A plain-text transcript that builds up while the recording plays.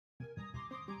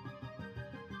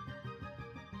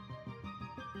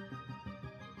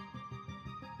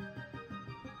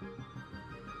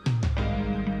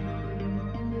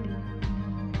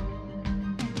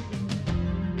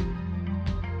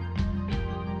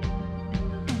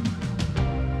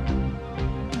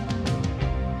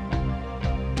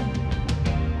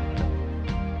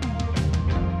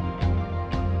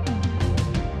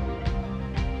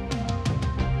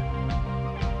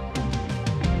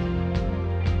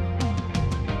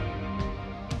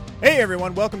Hey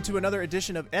everyone, welcome to another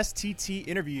edition of STT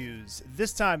Interviews.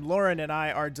 This time, Lauren and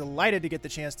I are delighted to get the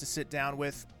chance to sit down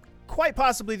with quite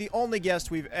possibly the only guest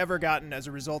we've ever gotten as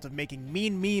a result of making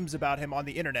mean memes about him on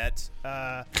the internet.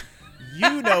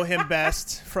 You know him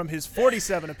best from his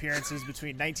 47 appearances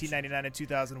between 1999 and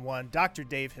 2001, Dr.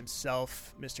 Dave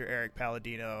himself, Mr. Eric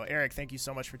Palladino. Eric, thank you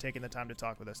so much for taking the time to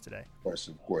talk with us today.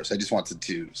 Of course. I just wanted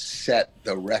to set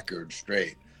the record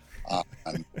straight on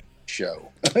the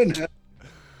show.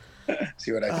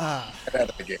 See what I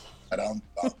did?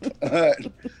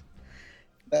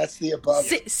 That's the above.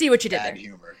 See what you did there.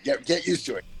 Humor. Get used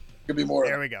to it. Could be more.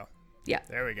 There we go. Yeah.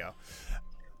 There we go.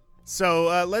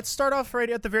 So let's start off right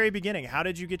at the very beginning. How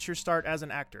did you get your start as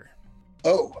an actor?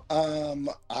 I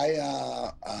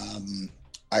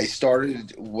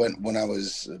started when I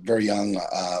was very young.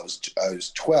 I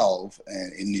was 12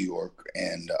 and in New York,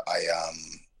 and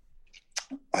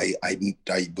I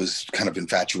was kind of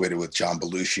infatuated with John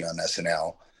Belushi on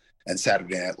SNL and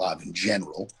Saturday Night Live in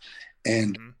general,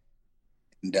 and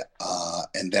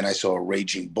then I saw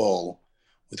Raging Bull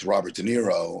with Robert De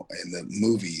Niro in the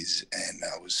movies, and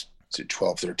I was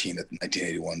 12, 13 at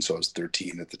 1981, so I was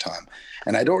 13 at the time,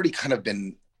 and I'd already kind of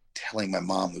been telling my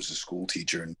mom, who's a school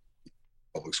teacher in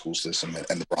public school system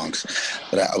in the Bronx,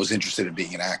 that I was interested in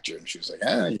being an actor, and she was like,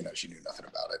 she knew nothing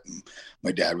about it. And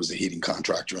my dad was a heating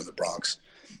contractor in the Bronx,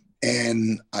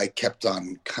 and I kept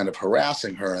on kind of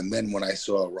harassing her. And then when I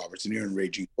saw Robert De Niro in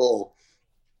Raging Bull,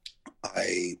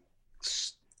 it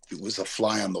was a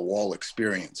fly on the wall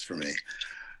experience for me,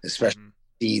 especially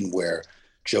the scene where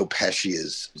Joe Pesci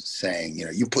is saying,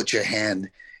 you put your hand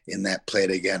in that plate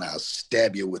again, I'll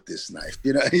stab you with this knife.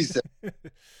 He said,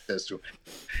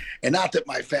 and not that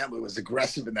my family was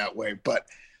aggressive in that way, but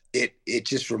it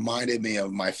just reminded me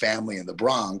of my family in the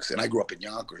Bronx. And I grew up in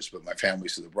Yonkers, but my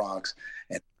family's in the Bronx,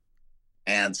 and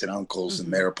aunts and uncles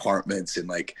and their apartments,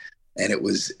 and I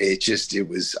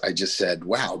just said,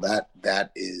 wow,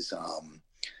 that is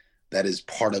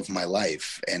part of my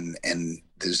life. And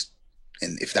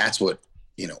if that's what,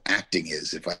 acting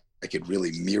is, if I could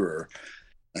really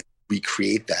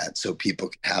recreate that so people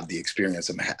can have the experience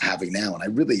I'm having now. And I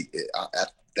really,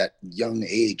 at that young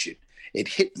age, it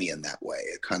hit me in that way.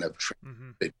 It kind of,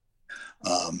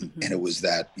 and it was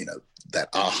that, that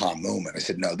aha moment. I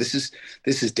said, no, this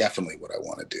is definitely what I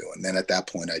want to do. And then at that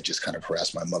point, I just kind of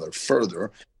harassed my mother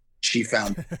further. She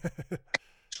found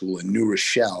school in New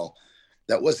Rochelle.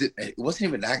 It wasn't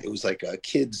even acting. It was like a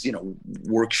kids,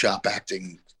 workshop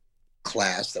acting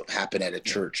class that happened at a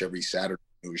church every Saturday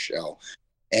in New Rochelle.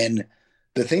 And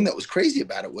the thing that was crazy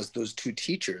about it was those two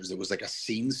teachers. There was like a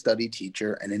scene study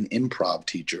teacher and an improv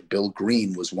teacher. Bill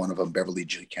Green was one of them. Beverly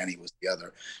J. Kenny was the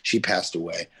other. She passed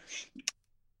away.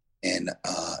 And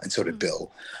so did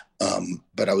Bill.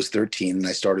 But I was 13 and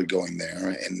I started going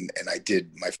there, and I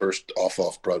did my first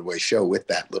off Broadway show with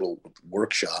that little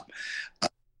workshop,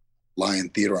 Lion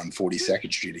Theater on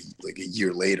 42nd Street, like a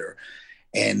year later.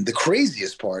 And the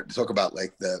craziest part, to talk about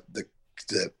like the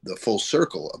full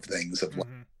circle of things of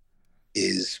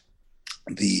is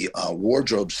the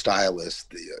wardrobe stylist,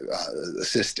 the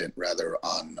assistant rather,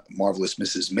 on Marvelous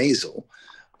Mrs. Maisel,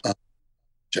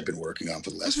 which I've been working on for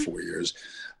the last 4 years.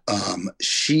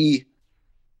 She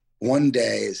one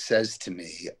day says to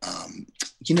me,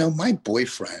 my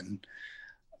boyfriend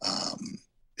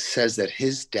says that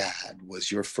his dad was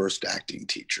your first acting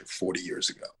teacher 40 years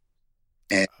ago.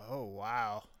 And, oh,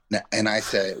 wow. And I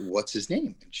said, what's his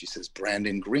name? And she says,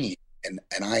 Brandon Green. And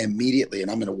I immediately, and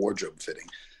I'm in a wardrobe fitting.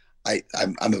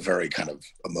 I'm a very kind of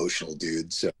emotional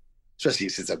dude. So especially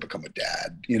since I've become a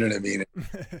dad, you know what I mean?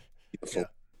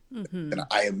 And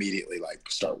I immediately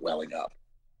start welling up.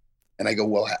 And I go,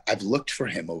 well, I've looked for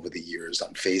him over the years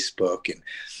on Facebook, and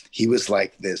he was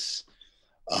like this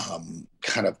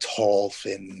kind of tall,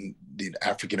 thin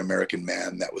African-American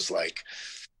man that was like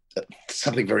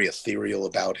something very ethereal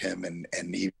about him, and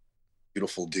he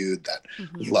beautiful dude that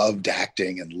loved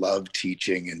acting and loved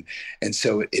teaching, and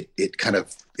so it kind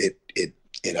of he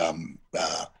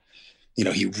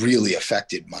really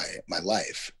affected my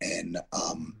life, and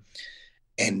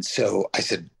so I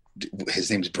said, his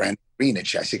name's Brandon Green, and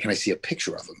I said, can I see a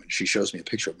picture of him? And she shows me a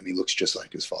picture of him, and he looks just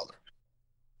like his father.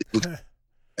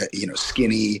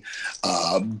 Skinny,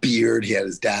 beard.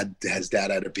 His dad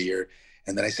had a beard.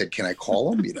 And then I said, can I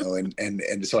call him?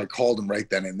 And so I called him right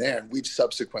then and there. And we've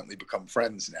subsequently become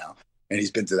friends now. And he's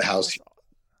been to the house.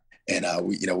 And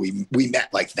we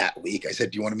met like that week. I said,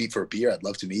 do you want to meet for a beer? I'd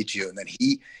love to meet you. And then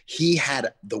he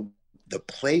had the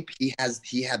play. He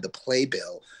had the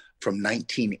playbill from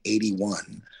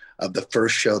 1981 of the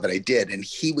first show that I did. And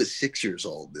he was 6 years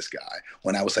old, this guy,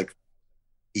 when I was like,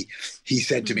 he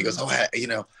said to me, he goes,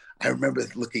 oh, I remember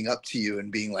looking up to you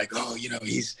and being like, oh,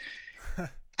 he's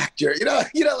actor,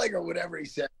 like, or whatever he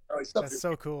said. That's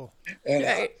so cool.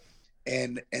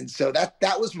 And so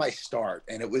that was my start.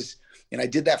 And I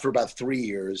did that for about 3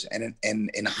 years. And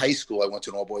in high school, I went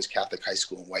to an all boys Catholic high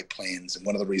school in White Plains. And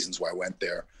one of the reasons why I went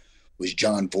there was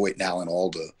John Voight and Alan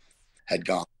Alda had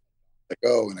gone.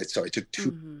 So I took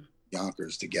 2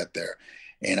 Yonkers to get there.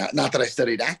 And not that I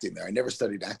studied acting there. I never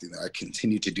studied acting there. I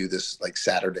continued to do this like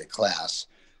Saturday class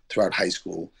throughout high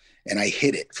school. And I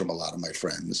hid it from a lot of my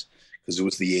friends because it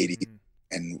was the 80s.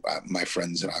 And my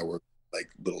friends and I were like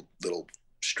little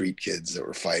street kids that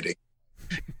were fighting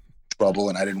trouble.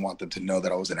 And I didn't want them to know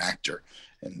that I was an actor.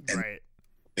 And right.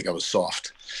 I think I was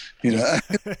soft,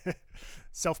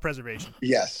 Self-preservation.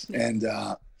 Yes. And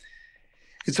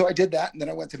so I did that. And then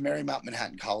I went to Marymount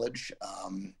Manhattan College,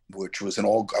 which was I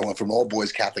went from all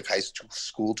boys Catholic high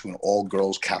school to an all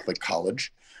girls Catholic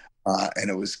college. And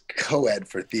it was co-ed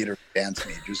for theater dance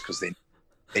majors because they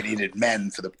needed men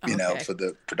for the, for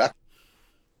the production.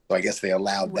 So I guess they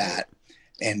allowed that.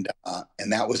 And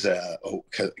that was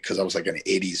because I was like an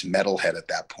 80s metalhead at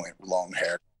that point, long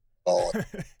hair,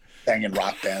 sang in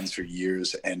rock bands for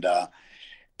years. And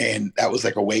that was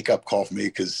like a wake up call for me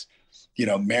because,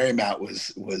 Marymount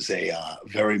was a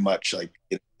very much like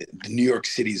New York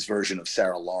City's version of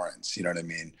Sarah Lawrence. You know what I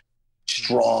mean?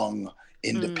 Strong,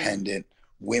 independent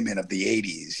women of the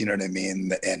 80s. You know what I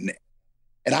mean? And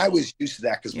I was used to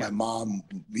that because my mom,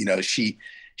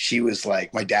 she was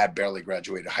like, my dad barely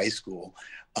graduated high school,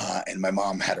 and my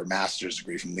mom had her master's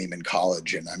degree from Lehman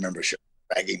College. And I remember she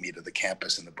dragging me to the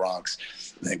campus in the Bronx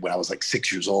when I was like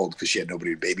 6 years old because she had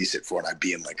nobody to babysit for, and I'd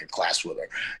be in like a class with her,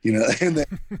 and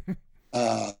then,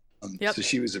 so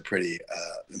she was a pretty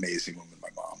amazing woman, my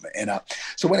mom. And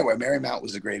so anyway, Marymount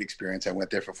was a great experience. I went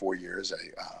there for 4 years.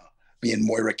 Me and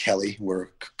Moira Kelly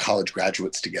were college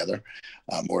graduates together.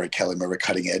 Moira Kelly, remember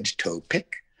Cutting Edge, Toe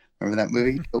Pick? Remember that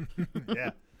movie?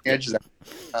 Yeah. Edge.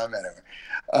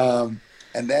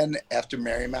 And then after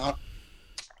Marymount,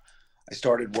 I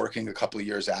started working a couple of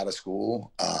years out of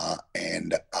school.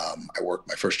 And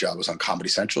my first job was on Comedy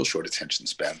Central, short attention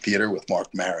span theater with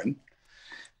Mark Maron.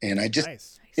 And I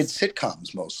just did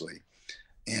sitcoms mostly.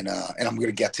 And I'm going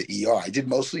to get to ER. I did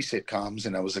mostly sitcoms,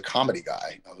 and I was a comedy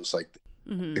guy. I was like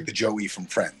the Joey from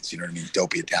Friends, you know what I mean?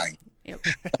 Dopey Italian. Yep.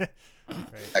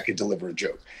 I could deliver a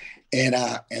joke. And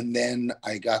then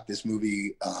I got this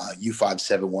movie,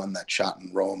 U571, that shot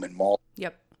in Rome and Malta.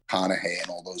 Yep. Conahey and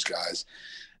all those guys,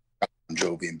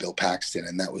 Jovi and Bill Paxton.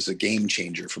 And that was a game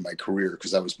changer for my career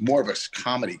because I was more of a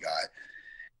comedy guy.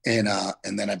 And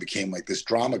then I became like this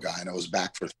drama guy, and I was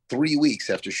back for 3 weeks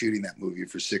after shooting that movie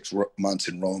for 6 months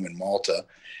in Rome and Malta.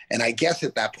 And I guess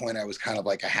at that point I was kind of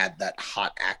like, I had that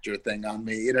hot actor thing on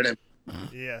me, you know what I mean?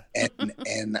 Yeah.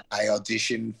 And I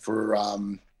auditioned for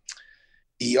ER.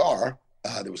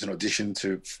 There was an audition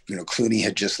to, Clooney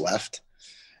had just left,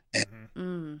 and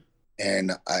I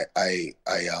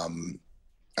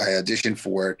auditioned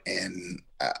for it, and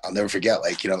I'll never forget,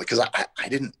 because I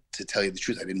didn't, to tell you the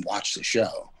truth, I didn't watch the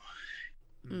show.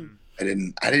 I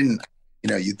didn't,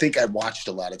 you'd think I watched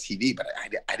a lot of TV, but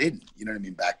I didn't, you know what I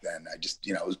mean? Back then, I just,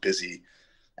 I was busy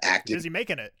acting, busy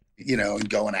making it, and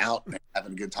going out and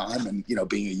having a good time, and,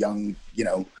 being a young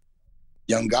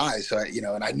guy. So,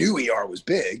 and I knew ER was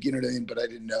big, you know what I mean? But I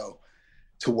didn't know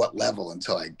to what level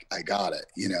until I got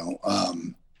it,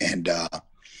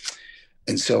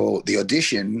 and so the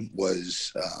audition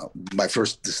was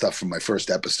the stuff from my first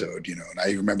episode, and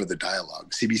I remember the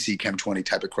dialogue: CBC Chem 20,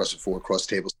 type across the 4, cross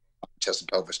tables, chest and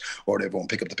pelvis, order everyone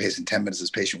pick up the pace in 10 minutes.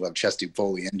 This patient will have chest tube,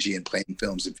 Foley, NG, and playing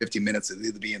films. In 15 minutes, it'll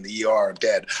either be in the ER or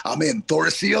dead. I'm in.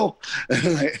 Thoraceal.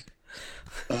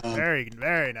 Very,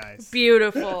 very nice.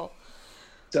 Beautiful.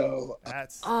 So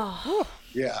that's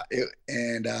yeah.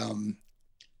 And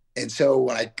so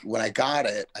when I got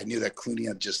it, I knew that Clooney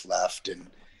had just left, and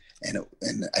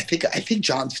I think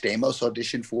John Stamos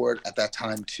auditioned for it at that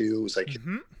time too. It was like,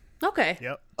 okay.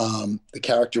 Yep. The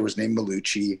character was named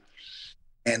Malucci,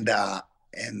 and the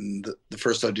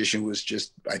first audition was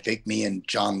just, I think, me and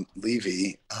John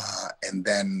Levy, and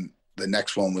then the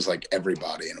next one was like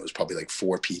everybody, and it was probably like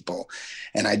 4 people.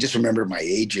 And I just remember my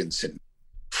agents and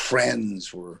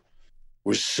friends were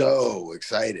so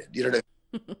excited. You know what I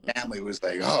mean? Family was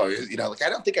like, oh, I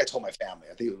don't think I told my family.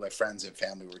 I think it was my friends and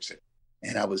family were excited.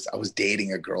 And I was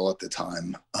dating a girl at the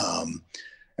time, and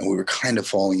we were kind of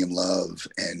falling in love,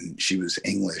 and she was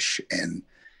English, and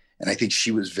I think she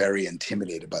was very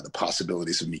intimidated by the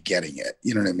possibilities of me getting it.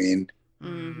 You know what I mean?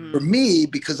 For me,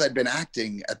 because I'd been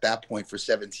acting at that point for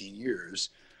 17 years,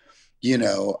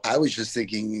 I was just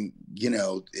thinking,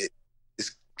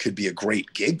 this could be a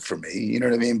great gig for me. You know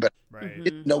what I mean? But right. I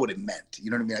didn't know what it meant.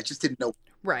 You know what I mean? I just didn't know.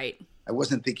 Right. I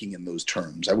wasn't thinking in those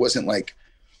terms. I wasn't like,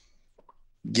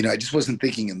 you know, I just wasn't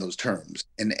thinking in those terms.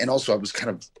 And also I was kind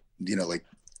of, you know, like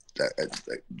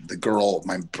the girl,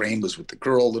 my brain was with the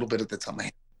girl a little bit at the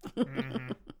time.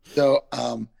 Mm-hmm. So,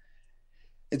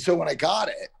 and so when I got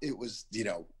it, it was, you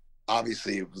know,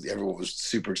 obviously everyone was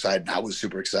super excited and I was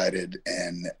super excited.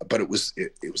 But it was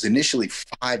initially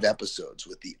 5 episodes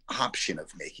with the option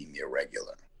of making me a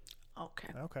regular.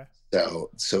 Okay.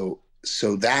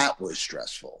 So that was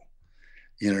stressful.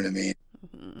 You know what I mean?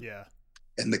 Mm-hmm. Yeah.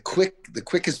 And the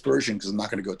quickest version, because I'm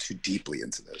not going to go too deeply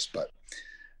into this, but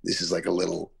this is like a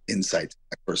little insight to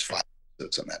my first 5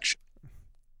 episodes on that show.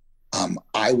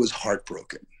 I was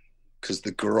heartbroken because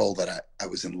the girl that I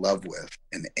was in love with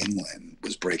in England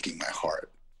was breaking my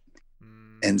heart.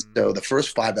 And so the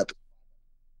first 5 episodes of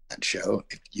that show,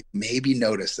 if you maybe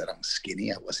notice that I'm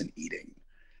skinny, I wasn't eating.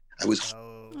 I was,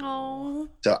 Oh.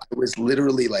 so I was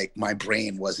literally like, my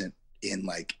brain wasn't in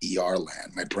like ER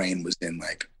land. My brain was in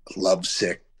like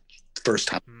lovesick, first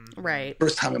time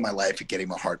in my life getting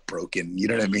my heart broken. You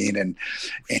know what I mean? And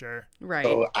sure. Right.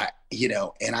 So I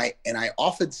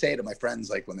often say to my friends,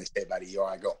 like when they say about ER,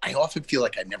 I go, I often feel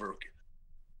like I never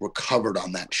recovered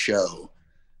on that show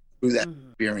through that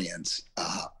experience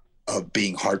of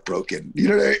being heartbroken. You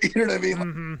know what I mean?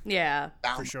 Mm-hmm. Yeah,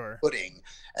 for sure. Footing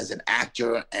as an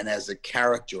actor and as a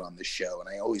character on the show. And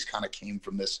I always kind of came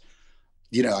from this,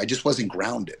 you know, I just wasn't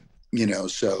grounded, you know,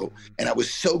 so, and I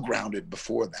was so grounded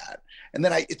before that. And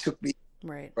then it took me,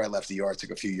 right. where I left ER, it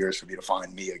took a few years for me to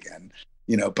find me again,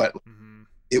 you know, but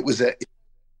it was a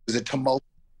tumult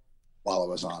while I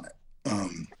was on it.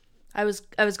 I was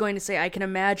going to say, I can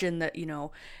imagine that, you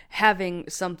know, having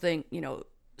something, you know,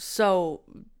 so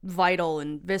vital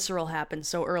and visceral happen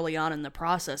so early on in the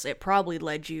process, it probably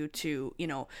led you to, you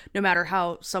know, no matter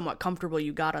how somewhat comfortable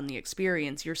you got on the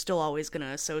experience, you're still always going to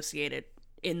associate it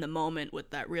in the moment with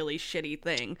that really shitty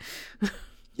thing.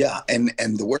 Yeah. And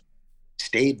the work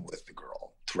stayed with the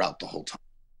girl throughout the whole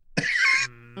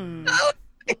time.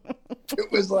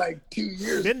 It was like 2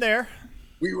 years. Been there.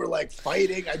 We were like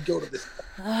fighting. I'd go to this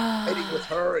fighting with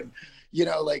her, and you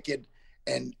know, like it,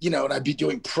 and you know, and I'd be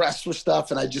doing press for stuff,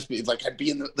 and I'd just be like, I'd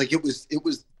be in the like it was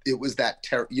that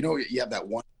terror. You know, you have that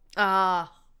one.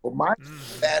 Well, my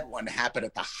bad one happened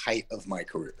at the height of my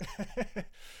career.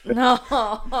 No,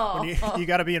 when you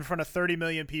got to be in front of 30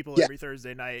 million people every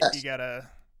Thursday night. Yes. You gotta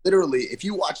literally. If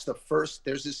you watch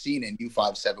there's a scene in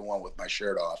U571 with my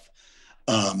shirt off,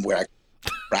 where I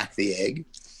crack the egg.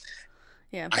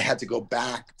 Yeah, I had to go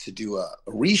back to do a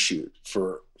reshoot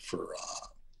for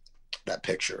that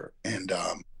picture, and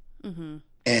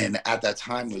and at that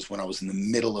time was when I was in the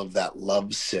middle of that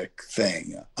lovesick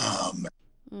thing,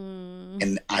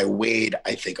 and I weighed,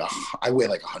 I think I weigh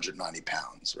like 190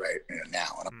 pounds right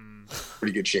now, and I'm in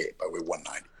pretty good shape. I weigh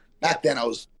 190. Back then I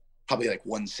was probably like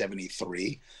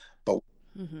 173, but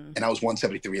and I was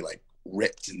 173 like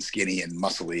ripped and skinny and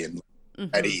muscly and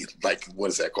ready, like what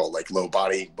is that called, like low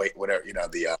body weight, whatever, you know,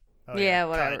 the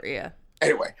whatever. Yeah,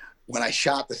 anyway, when I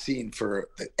shot the scene for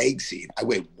the egg scene, I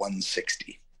weighed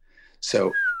 160,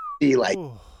 so like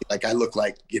I look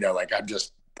like, you know, like I'm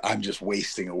just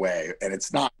wasting away, and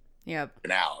it's not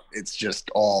out, it's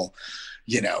just all,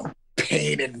 you know,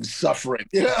 pain and suffering,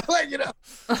 you know, like, you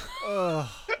know.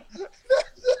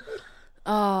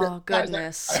 Oh,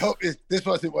 goodness. I hope this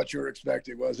wasn't what you were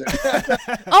expecting, was it?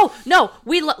 Oh, no.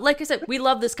 Like I said, we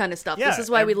love this kind of stuff. Yeah, this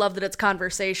is why we love that it's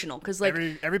conversational. Because, like,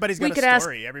 everybody's got a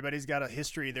story. Everybody's got a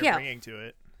history they're bringing to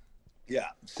it. Yeah.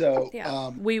 So,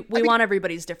 we want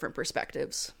everybody's different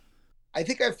perspectives. I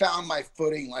think I found my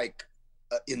footing, like,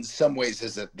 in some ways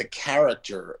as the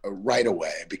character right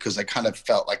away, because I kind of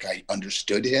felt like I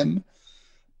understood him.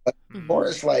 But as far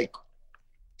as, like,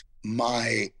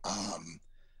 my...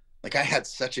 like I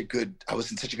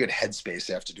was in such a good headspace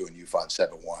after doing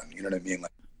U571, you know what I mean?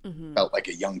 Like felt like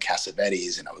a young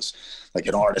Cassavetes, and I was like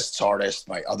an artist's artist.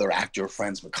 My other actor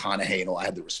friends, McConaughey, and all, I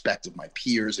had the respect of my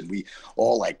peers, and we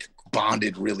all like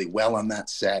bonded really well on that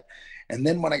set. And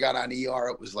then when I got on ER,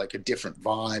 it was like a different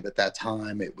vibe at that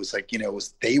time. It was like, you know,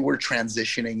 they were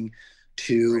transitioning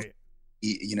to... Right.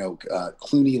 You know,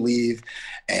 Clooney leave,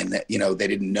 and you know, they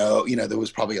didn't know, you know, there was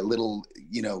probably a little,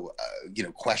 you know,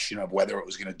 question of whether it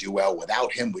was going to do well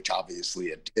without him, which obviously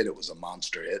it did. It was a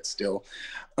monster hit still.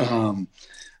 You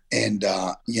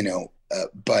know,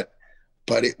 but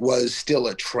it was still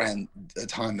a time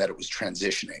that it was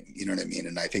transitioning, you know what I mean?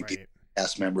 And I think the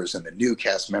cast members and the new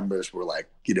cast members were like,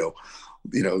 you know,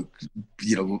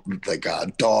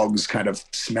 like dogs kind of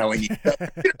smelling each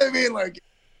other. You know what I mean? Like,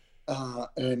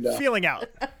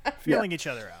 feeling each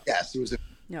other out. Yes, it was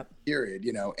Yep. period,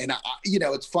 and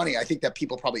it's funny. I think that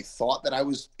people probably thought that I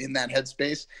was in that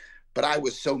headspace, but I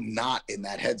was so not in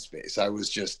that headspace. I was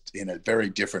just in a very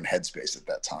different headspace at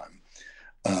that time.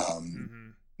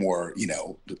 More,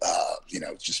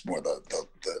 just more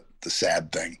the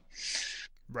sad thing.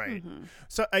 Right.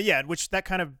 So which that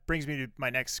kind of brings me to my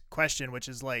next question, which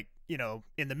is like,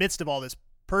 in the midst of all this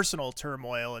personal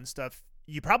turmoil and stuff,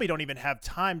 you probably don't even have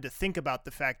time to think about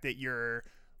the fact that you're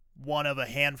one of a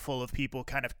handful of people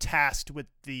kind of tasked with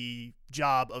the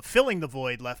job of filling the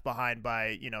void left behind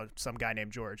by, some guy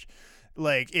named George.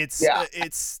 Like it's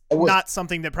not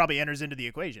something that probably enters into the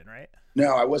equation, right?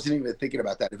 No, I wasn't even thinking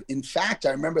about that. In fact,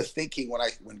 I remember thinking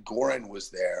when Goran was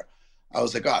there, I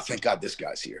was like, oh, thank God this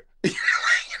guy's here.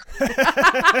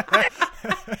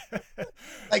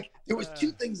 Like there was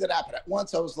two things that happened at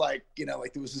once. I was like, there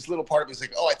was this little part of me was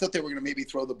like, oh, I thought they were going to maybe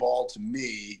throw the ball to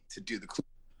me to do the clean.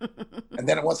 And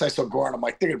then once I saw Goran, I'm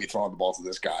like, they're going to be throwing the ball to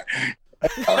this guy.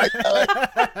 And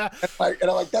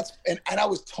I'm like, that's, and I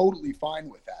was totally fine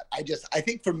with that. I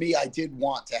think for me, I did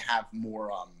want to have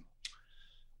more,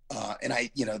 and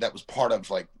that was part of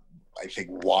like, I think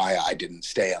why I didn't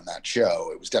stay on that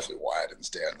show. It was definitely why I didn't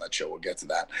stay on that show. We'll get to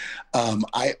that.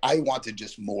 I wanted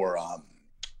just more,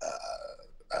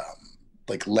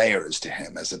 like layers to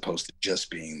him as opposed to just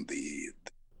being the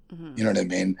you know what I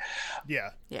mean?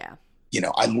 Yeah. Yeah.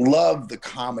 I love the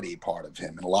comedy part of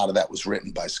him, and a lot of that was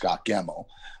written by Scott Gemmell.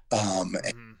 And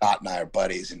Scott and I are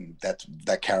buddies, and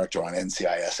that character on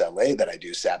NCIS LA that I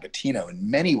do, Sabatino, in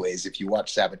many ways, if you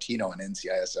watch Sabatino on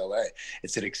NCIS LA,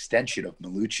 it's an extension of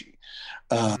Malucci.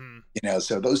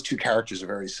 So those two characters are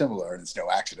very similar, and it's no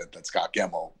accident that Scott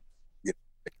Gemmell,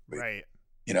 right,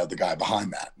 the guy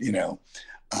behind that,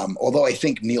 although I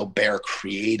think Neil Baer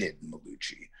created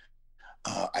Malucci,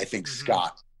 I think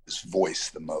Scott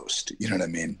voice the most, you know what I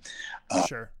mean?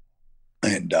 Sure.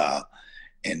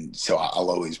 And so I'll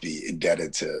always be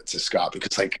indebted to Scott,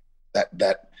 because like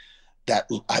that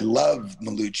I love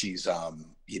Malucci's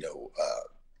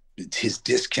his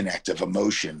disconnect of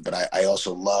emotion, but I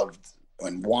also loved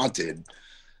and wanted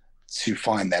to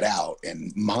find that out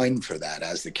and mine for that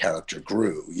as the character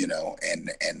grew, and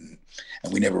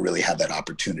we never really had that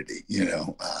opportunity,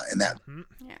 and that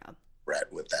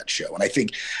with that show. And I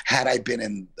think had I been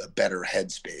in a better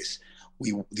headspace,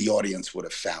 the audience would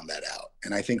have found that out.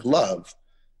 And I think love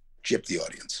gypped the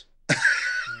audience.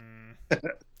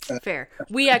 Fair.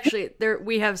 We actually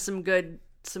we have some good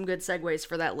segues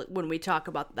for that when we talk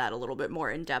about that a little bit more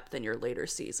in depth in your later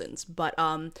seasons. But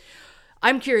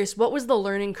I'm curious, what was the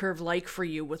learning curve like for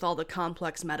you with all the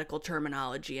complex medical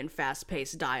terminology and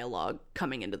fast-paced dialogue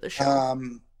coming into the show?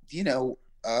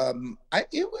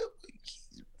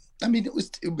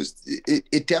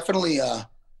 It definitely, I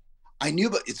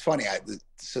knew, but it's funny. It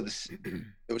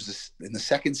was this in the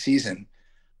second season,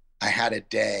 I had a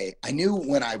day, I knew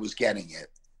when I was getting it,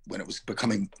 when it was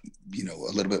becoming, a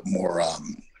little bit more,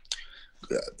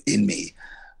 in me.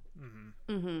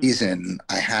 Season,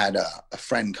 I had a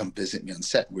friend come visit me on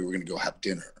set. We were going to go have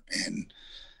dinner and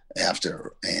I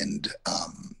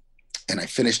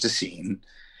finished the scene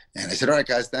and I said, all right,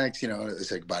 guys, thanks. I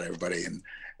said goodbye to everybody.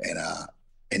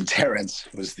 And Terrence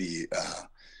was the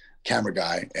camera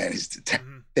guy, and he's the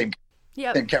same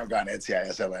camera guy in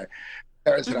NCIS LA.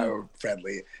 Terrence and I were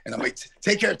friendly, and I'm like,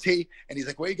 take care, T. And he's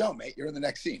like, where you going, mate? You're in the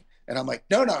next scene. And I'm like,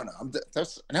 no, I'm not.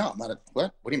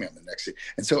 What do you mean I'm in the next scene?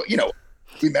 And so,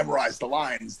 we memorized the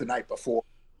lines the night before.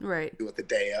 Right. Do it the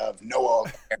day of.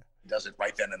 Noah does it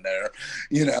right then and there,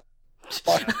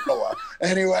 Noah.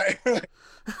 Anyway. I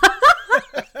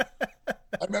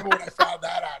remember when I found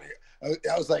that out here.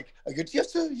 I was like, I go, you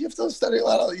have to study a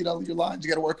lot of, your lines. You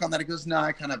got to work on that. He goes, no,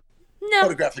 I kind of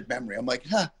photographic memory. I'm like,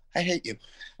 I hate you.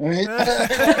 And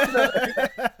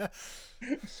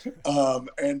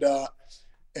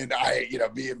I,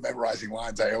 me memorizing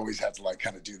lines, I always had to like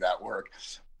kind of do that work.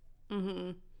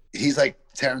 He's like,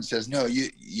 Terrence says, no,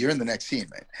 you're in the next scene,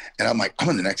 man. And I'm like, I'm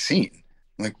in the next scene.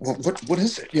 I'm like, well, what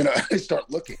is it? I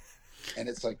start looking, and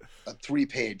it's like a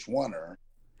 3-page oneer.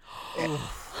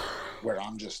 Where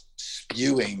I'm just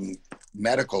spewing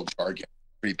medical jargon,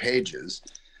 3 pages.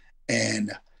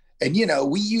 And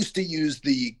we used to use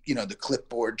the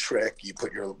clipboard trick. You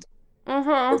put your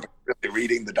really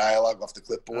reading the dialogue off the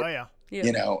clipboard. Oh yeah.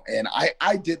 And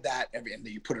I did that and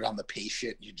you put it on the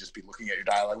patient. You'd just be looking at your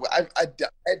dialogue. I'd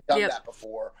done that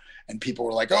before, and people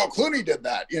were like, "Oh, Clooney did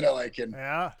that," and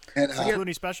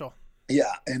Clooney special.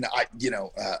 Yeah, and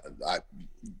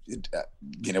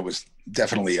it was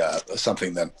definitely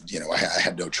something that I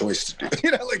had no choice to do.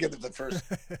 Like at the first.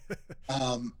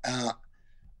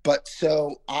 But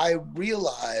so I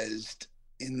realized,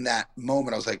 in that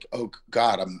moment, I was like, oh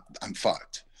God, I'm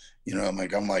fucked. You know,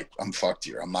 I'm fucked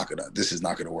here. This is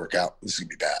not gonna work out. This is gonna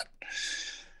be bad.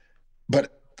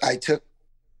 But I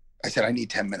said, I need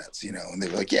 10 minutes, you know, and they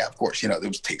were like, yeah, of course, you know,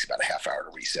 it takes about a half hour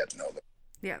to reset and all that.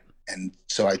 Yeah. And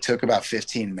so I took about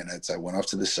 15 minutes. I went off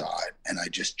to the side and I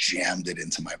just jammed it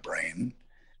into my brain,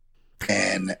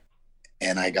 and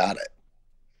I got it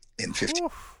in 15.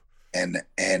 Oof. And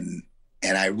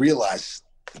I realized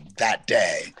that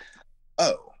day,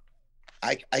 oh,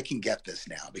 I can get this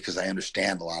now because I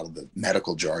understand a lot of the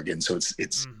medical jargon. So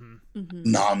it's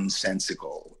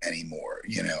nonsensical anymore.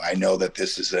 You know, I know that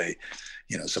this is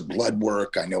some blood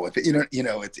work. I know what,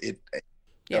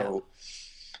 so,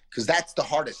 because that's the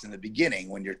hardest in the beginning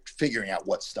when you're figuring out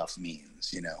what stuff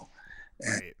means, you know,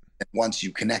 and once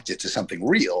you connect it to something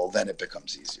real, then it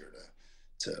becomes easier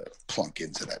to plunk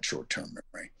into that short-term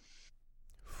memory.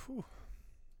 Whew.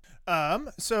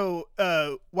 So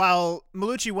while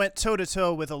Mallucci went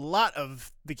toe-to-toe with a lot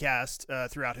of the cast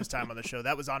throughout his time on the show,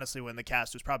 that was honestly when the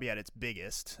cast was probably at its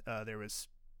biggest. There was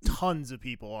tons of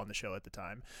people on the show at the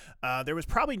time. There was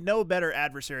probably no better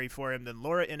adversary for him than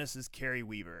Laura Innes's Carrie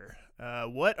Weaver.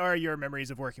 What are your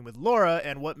memories of working with Laura,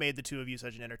 and what made the two of you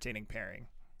such an entertaining pairing?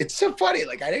 It's so funny.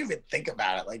 Like, I didn't even think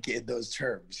about it like in those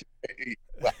terms.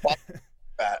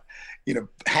 You know,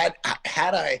 had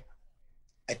I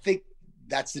think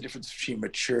that's the difference between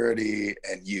maturity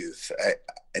and youth.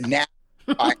 And now,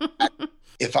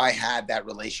 if I had that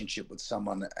relationship with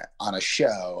someone on a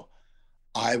show,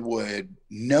 I would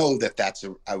know that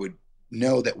I would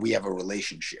know that we have a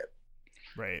relationship.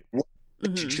 Right. What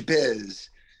relationship is,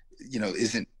 you know,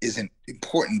 isn't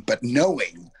important, but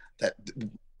knowing that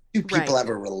two people have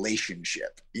a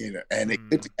relationship, you know, and it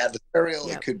could be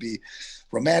adversarial, it could be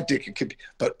romantic, it could be,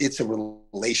 but it's a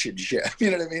relationship.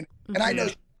 You know what I mean? And I know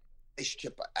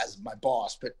relationship as my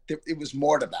boss, but it was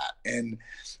more to that. And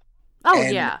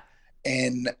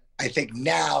I think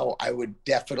now I would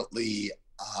definitely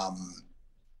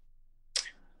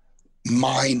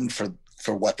mind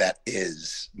for what that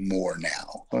is more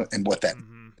now, and what that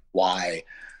why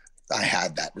I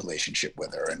had that relationship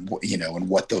with her, and you know, and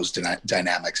what those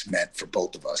dynamics meant for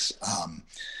both of us.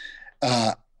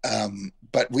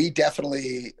 But we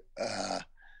definitely, I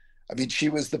mean, she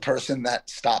was the person that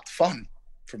stopped fun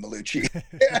for Mallucci.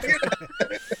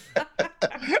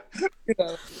 You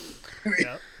know,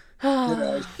 you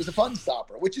know, she's a fun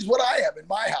stopper, which is what I am in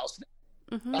my house now.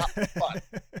 Not fun.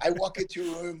 I walk into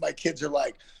a room, my kids are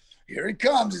like, here he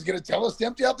comes, he's gonna tell us to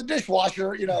empty out the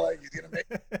dishwasher, you know, like he's gonna make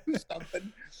us do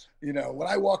something. You know, when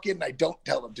I walk in and I don't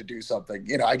tell them to do something,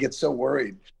 you know, I get so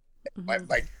worried. My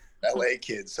LA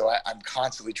kids, so I'm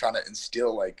constantly trying to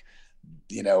instill, like,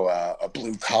 you know, a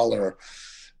blue collar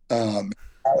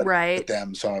with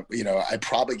them. So, you know, I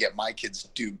probably get my kids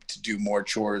to do more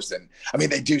chores than, I mean,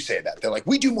 they do say that. They're like,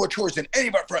 we do more chores than any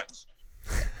of our friends.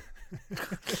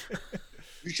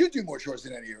 You should do more chores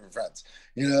than any of your friends.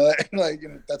 You know, like, you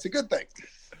know, that's a good thing.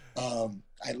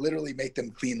 I literally make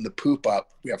them clean the poop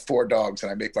up. We have 4 dogs,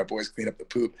 and I make my boys clean up the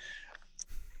poop.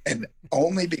 And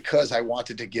only because I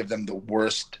wanted to give them the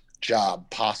worst job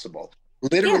possible.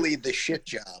 Literally the shit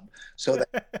job, so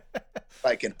that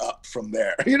I can up from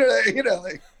there. You know,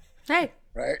 like, hey,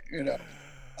 right? You know,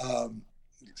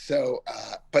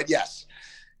 but yes,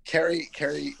 Carrie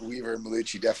Weaver and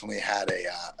Mallucci definitely had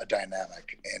a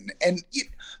dynamic, and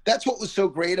that's what was so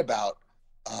great about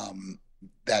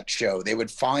that show. They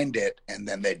would find it, and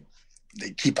then they'd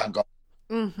keep on going,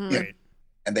 right.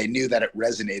 And they knew that it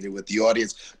resonated with the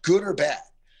audience, good or bad.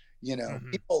 You know,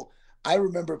 I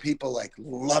remember people like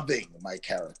loving my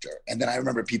character, and then I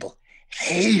remember people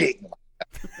hating my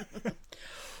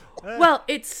Well,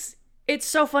 it's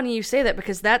so funny you say that,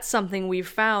 because that's something we've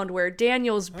found where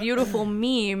Daniel's beautiful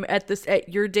meme at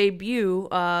your debut,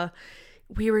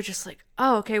 we were just like,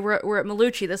 oh, okay, we're at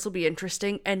Mallucci, this will be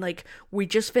interesting. And like, we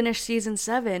just finished season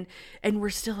 7 and we're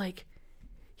still like,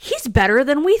 he's better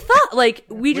than we thought. Like,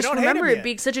 we just remember it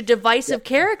being such a divisive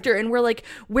character, and we're like,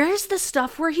 where's the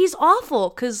stuff where he's awful?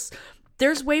 Because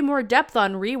there's way more depth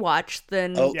on rewatch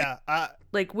than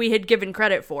like we had given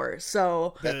credit for.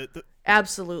 So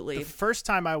absolutely. The first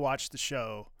time I watched the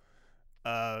show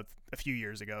a few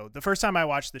years ago,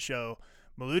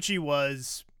 Mallucci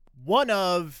was one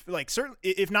of, like, certain,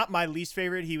 if not my least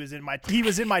favorite, he was in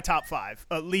my top 5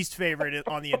 least favorite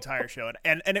on the entire show.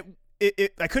 And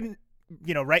it I couldn't,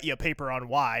 you know, write you a paper on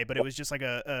why, but it was just like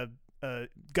a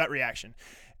gut reaction.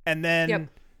 And then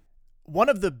one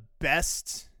of the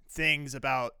best things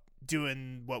about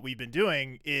doing what we've been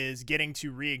doing is getting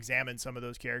to re-examine some of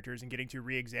those characters and getting to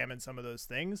re-examine some of those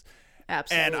things.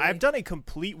 Absolutely. And I've done a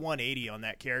complete 180 on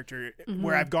that character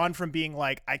where I've gone from being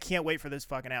like, I can't wait for this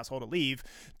fucking asshole to leave,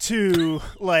 to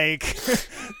like,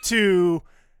 to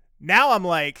now I'm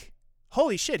like,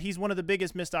 holy shit, he's one of the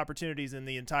biggest missed opportunities in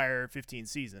the entire 15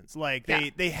 seasons. Like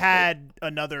they had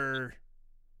another,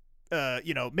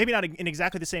 maybe not in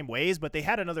exactly the same ways, but they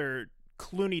had another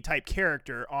Clooney type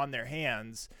character on their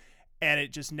hands, and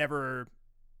it just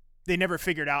they never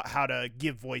figured out how to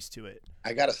give voice to it.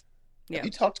 Have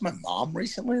you talked to my mom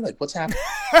recently? Like, what's happening?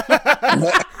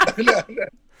 I mean,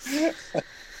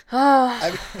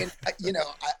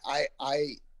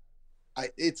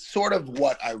 it's sort of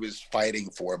what I was fighting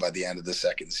for by the end of the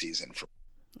second season.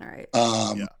 All right.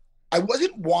 I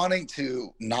wasn't wanting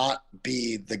to not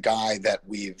be the guy that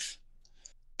we've,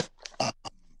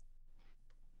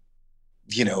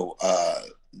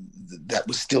 that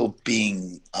was still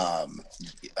being,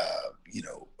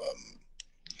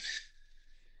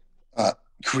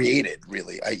 created.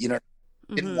 Really, I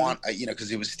didn't want,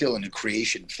 because it was still in the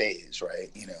creation phase, right?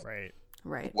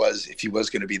 Right. If he was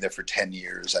going to be there for 10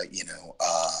 years,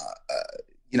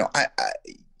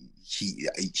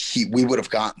 we would have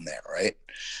gotten there, right?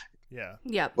 Yeah.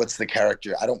 Yep. What's the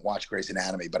character? I don't watch Grey's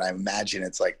Anatomy, but I imagine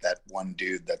it's like that one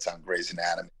dude that's on Grey's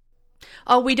Anatomy.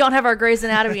 Oh, we don't have our Grey's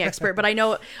Anatomy expert, but I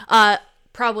know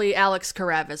probably Alex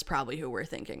Karev is probably who we're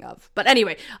thinking of. But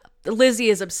anyway, Lizzie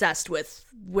is obsessed with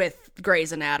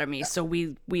Grey's Anatomy, so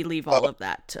we leave all of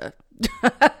that to...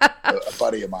 A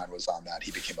buddy of mine was on that.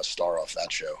 He became a star off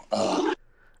that show.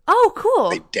 Oh, cool.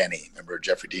 Like Denny. Remember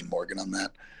Jeffrey Dean Morgan on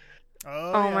that?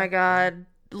 Oh my God.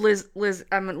 Liz,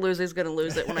 Lizzie's going to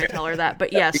lose it when I tell her that.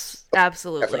 But yes,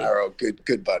 absolutely. Jeff and I are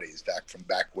good buddies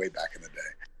way back in the day.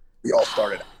 We all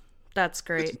started. That's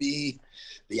great. The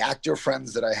actor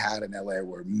friends that I had in LA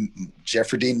were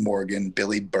Jeffrey Dean Morgan,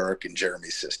 Billy Burke, and Jeremy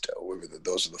Sisto.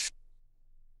 Those are the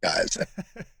guys.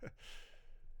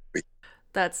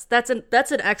 That's an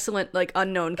excellent like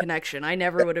unknown connection. I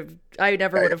never would have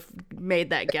made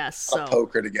that guess. So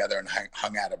poker together and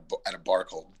hung out at a bar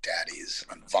called Daddy's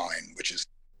on Vine, which is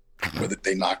where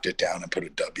they knocked it down and put a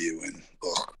W in.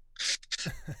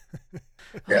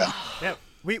 Yeah. Yeah.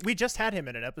 We just had him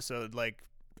in an episode like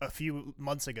a few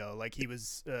months ago. Like he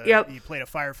was he played a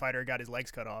firefighter, got his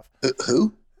legs cut off.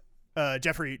 Who?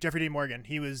 Jeffrey Dean Morgan.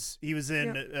 He was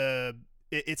in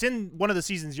it's in one of the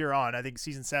seasons you're on, I think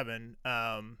season 7.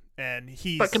 And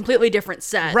he's but completely different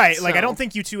set. Right. So. Like I don't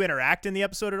think you two interact in the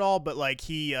episode at all, but like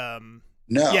he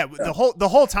No. Yeah, no. the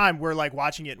whole time we're like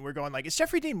watching it and we're going like, it's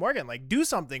Jeffrey Dean Morgan, like do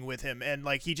something with him, and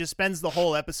like he just spends the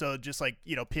whole episode just like,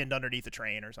 pinned underneath a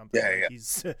train or something. Yeah, like,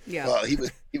 yeah. Well, he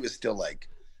was still like,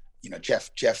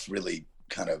 Jeff really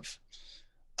kind of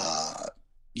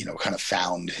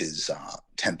found his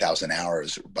 10,000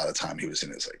 hours by the time he was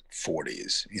in his like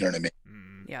 40s. You know what I mean?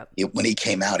 Yeah. When he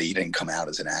came out, he didn't come out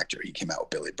as an actor. He came out with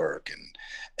Billy Burke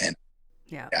and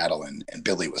Adeline, and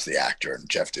Billy was the actor, and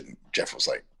Jeff didn't. Jeff was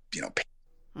like,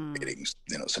 painting,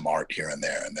 some art here and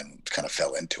there, and then kind of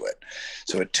fell into it.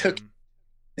 So it took,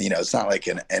 it's not like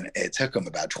and it took him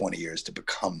about 20 years to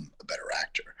become a better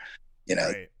actor.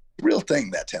 Right. Real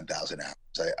thing, that 10,000 hours.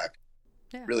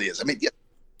 Really is. I mean,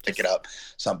 pick it up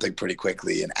something pretty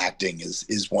quickly, and acting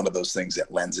is one of those things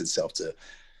that lends itself to,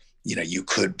 you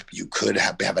could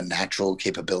have a natural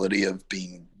capability of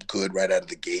being good right out of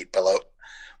the gate, but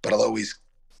I'll always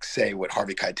say what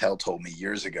Harvey Keitel told me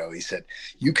years ago. He said,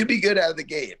 you could be good out of the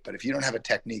gate, but if you don't have a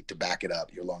technique to back it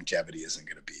up, your longevity isn't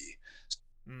going to be.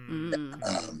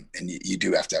 And you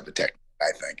do have to have a technique,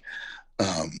 I think,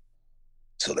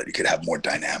 so that you could have more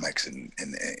dynamics and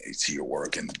to your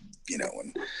work, and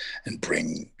and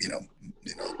bring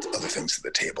other things to the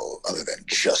table other than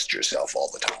just yourself all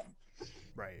the time.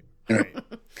 Right.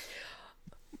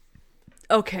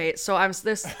 Okay, so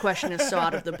this question is so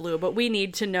out of the blue, but we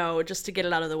need to know, just to get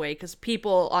it out of the way, because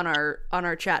people on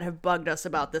our chat have bugged us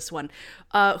about this one.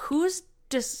 Whose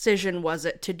decision was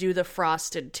it to do the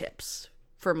frosted tips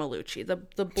for Malucci, the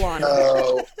blonde?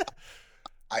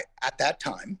 At that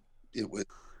time, it was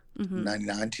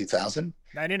 99, 2000.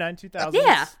 99, 2000.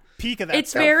 Yeah. Peak of that.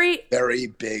 It's very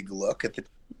big look at the.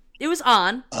 It was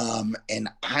on. And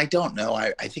I don't know.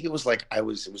 I think it was like it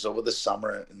was over the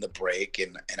summer in the break,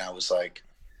 and I was like,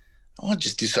 I want to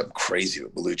just do something crazy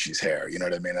with Bellucci's hair. You know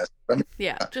what I mean? And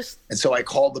so I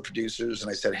called the producers and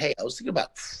I said, hey, I was thinking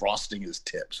about frosting his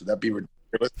tips. Would that be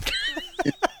ridiculous?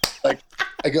 Like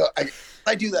I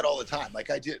do that all the time.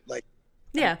 Like I did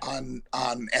on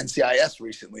NCIS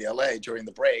recently, LA, during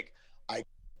the break.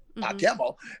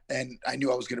 Demo, and I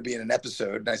knew I was going to be in an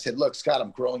episode, and I said, look, Scott,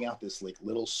 I'm growing out this like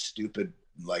little stupid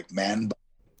like man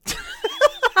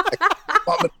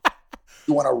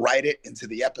you want to write it into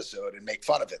the episode and make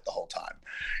fun of it the whole time,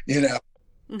 you know?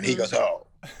 And he goes, oh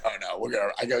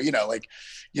no, I go, you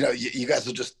guys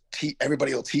will just,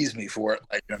 everybody will tease me for it,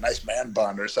 like, nice man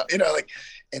bun or something, like,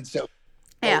 and so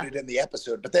wrote it in the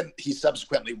episode. But then he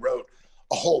subsequently wrote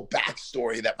a whole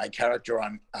backstory that my character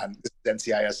on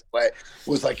NCIS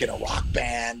was like in a rock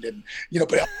band, and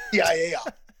but CIA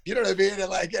up. You know what I mean? And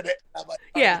like, I'm like,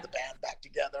 get the band back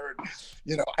together,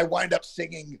 and I wind up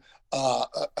singing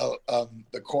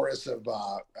the chorus of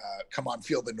 "Come On,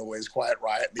 Feel the Noise," Quiet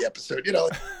Riot in the episode.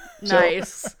 Nice.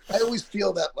 So I always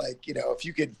feel that, like, if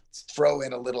you could throw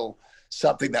in a little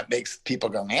something that makes people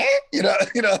go,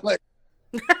 like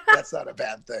that's not a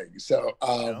bad thing. So,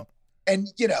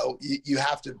 and you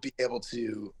have to be able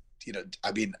to,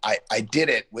 I mean, I did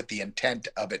it with the intent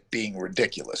of it being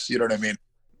ridiculous. You know what I mean?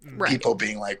 Right. People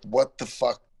being like, what the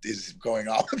fuck is going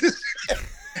on with this?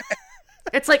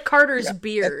 It's like Carter's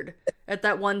beard at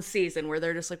that one season where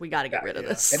they're just like, we got to get rid of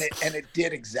this. And it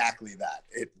did exactly that.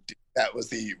 That was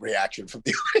the reaction from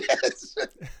the audience.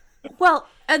 Well,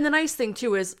 and the nice thing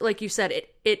too is, like you said,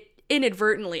 it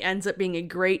inadvertently ends up being a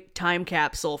great time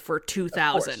capsule for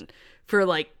 2000 for,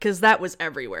 like, because that was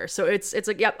everywhere. So it's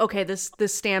like, yep, okay, this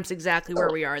stamps exactly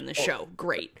where we are in the show.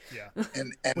 Great. Yeah.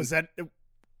 And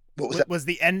was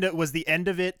the end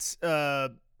of it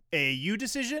a you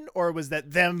decision, or was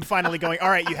that them finally going, all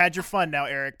right, you had your fun now,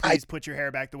 Eric, please put your hair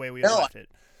back the way we left it?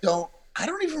 I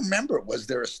don't even remember. Was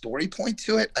there a story point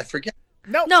to it? I forget.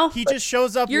 No, he just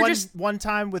shows up one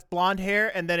time with blonde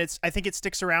hair, and then I think it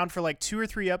sticks around for like 2 or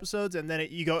 3 episodes, and then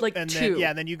you go like and 2.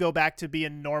 Then you go back to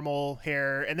being normal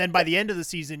hair, and then by the end of the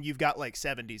season you've got like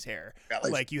 70s hair,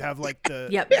 like you have like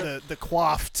the the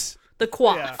coiffed. The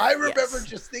coif. Yeah. I remember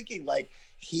just thinking, like,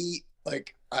 he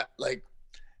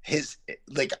his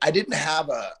I didn't have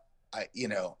I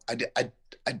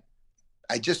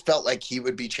just felt like he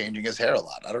would be changing his hair a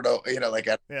lot. I don't know,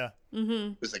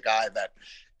 was a guy that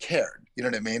cared. You know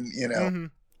what I mean?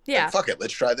 Yeah. Like, fuck it,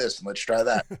 let's try this and let's try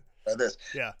that. Try this.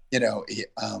 Yeah.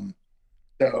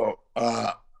 So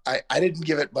I didn't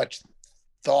give it much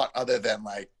thought other than,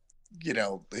 like,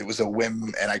 it was a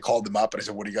whim, and I called them up and I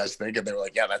said, what do you guys think? And they were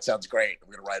like, yeah, that sounds great. I'm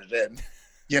gonna write it in.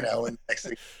 And next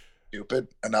thing, stupid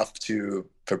enough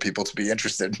for people to be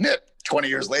interested in it 20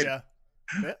 years later.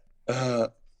 Yeah.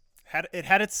 It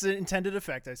had its intended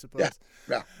effect, I suppose.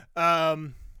 Yeah.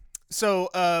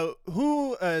 So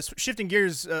who shifting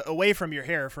gears away from your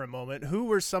hair for a moment, who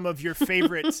were some of your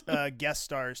favorite guest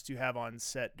stars to have on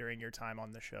set during your time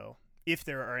on the show, if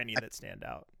there are any that stand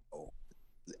out?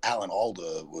 Alan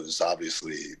Alda was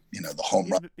obviously, the home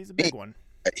run. He's a big one.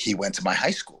 He went to my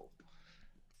high school.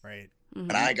 Right. Mm-hmm.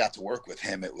 When I got to work with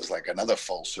him, it was like another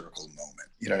full circle moment.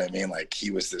 You know what I mean? Like, he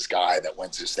was this guy that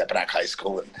went to Stepanak High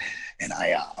School, and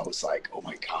I was like, oh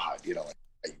my God,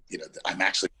 I'm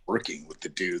actually working with the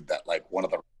dude that, like, one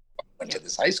of the went to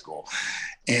this high school,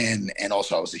 and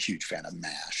also I was a huge fan of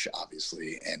MASH,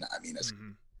 obviously, and I mean, I was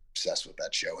obsessed with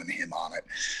that show and him on it.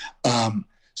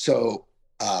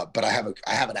 But I have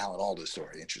an Alan Alda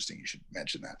story. Interesting, you should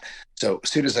mention that. So as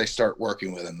soon as I start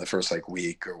working with him, the first like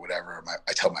week or whatever,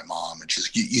 I tell my mom, and she's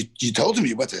like, you told him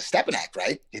you went to Stepanak,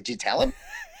 right? Did you tell him?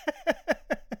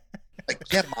 Like,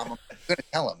 yeah, Mom, I'm going to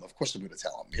tell him. Of course I'm going to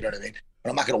tell him. You know what I mean? But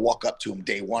I'm not going to walk up to him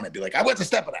day one and be like, I went to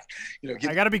Stepanak.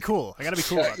 I got to be cool. About this.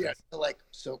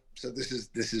 So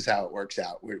this is how it works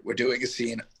out. We're doing a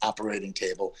scene, operating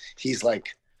table. He's like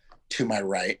to my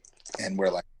right, and we're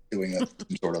like doing a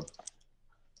sort of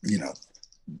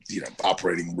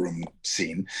operating room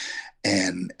scene,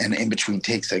 and in between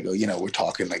takes I go, we're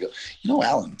talking, I go,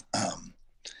 Alan,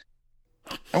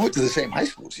 I went to the same high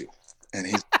school as you. And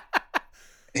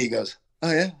he goes,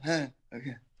 oh yeah, huh,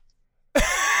 okay.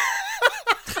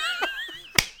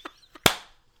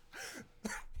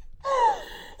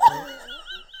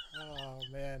 Oh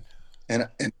man. And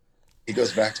he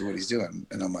goes back to what he's doing,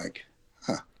 and I'm like,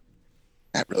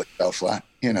 that really fell flat,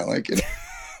 and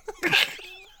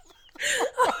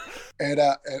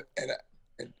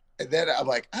then I'm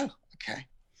like, oh, okay.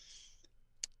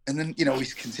 And then, we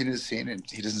continue the scene, and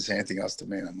he doesn't say anything else to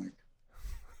me. And I'm like,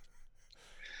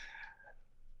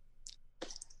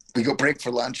 we go break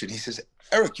for lunch, and he says,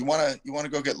 Eric, you wanna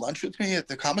go get lunch with me at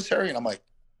the commissary? And I'm like,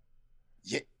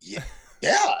 yeah,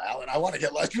 Alan, I want to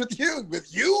get lunch with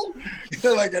you.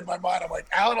 Like, in my mind, I'm like,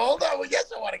 Alan, hold on. Well,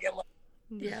 yes, I want to get lunch.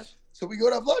 Yeah. So we go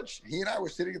to have lunch. He and I were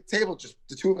sitting at the table, just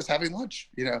the two of us having lunch,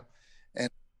 and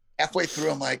halfway through,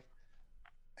 I'm like,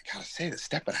 I gotta say this,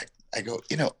 Stepanak. I go,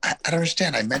 I don't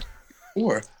understand. I mentioned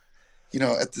before,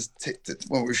 at this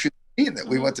when we were shooting that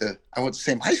I went to the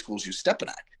same high school as you,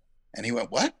 Stepanak. And he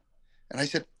went, what? And I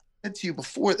said to you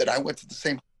before that I went to the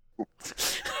same school.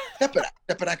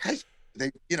 Stepanak High School.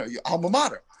 They, your alma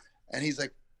mater. And he's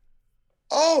like,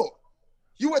 oh,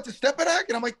 you went to Stepanak?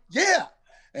 And I'm like, yeah.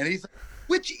 And he's like,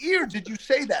 which ear did you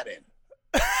say that in?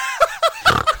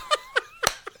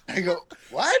 I go,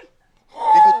 what?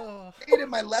 He goes, say it in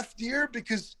my left ear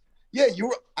because, yeah,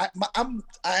 I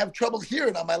have trouble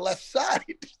hearing on my left side.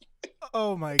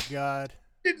 Oh my God.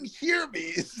 Didn't hear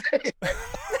me say it.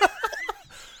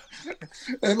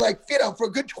 And like, for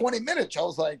a good 20 minutes, I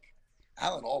was like,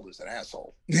 Alan Alda's an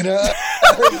asshole.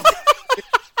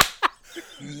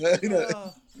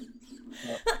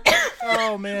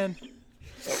 Oh man.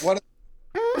 One of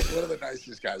the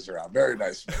nicest guys around. Very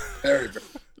nice. Very, very.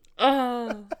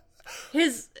 Oh,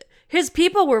 his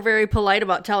people were very polite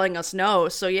about telling us no.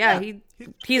 So yeah.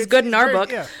 He's good in our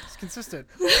book. Yeah, he's consistent.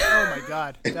 Oh my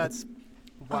God, that's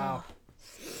wow.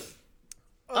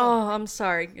 Oh, I'm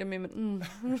sorry. I mean,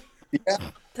 Yeah.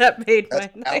 that made my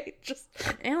night. Just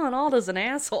Alan Alda's an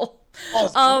asshole.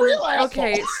 Oh, real asshole.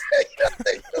 Okay.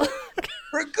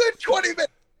 For a good 20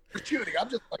 minutes for shooting, I'm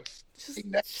just like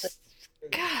sitting next to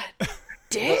God,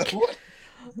 dick.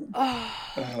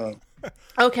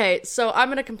 Okay, so I'm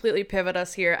gonna completely pivot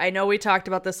us here. I know we talked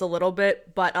about this a little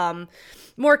bit, but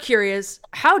more curious,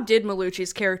 how did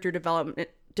Malucci's character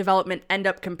development end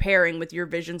up comparing with your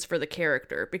visions for the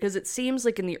character? Because it seems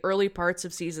like in the early parts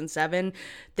of season 7,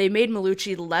 they made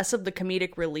Malucci less of the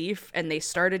comedic relief, and they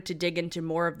started to dig into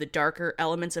more of the darker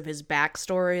elements of his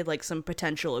backstory, like some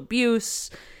potential abuse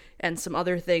and some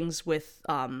other things with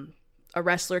a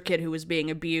wrestler kid who was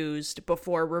being abused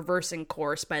before reversing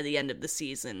course by the end of the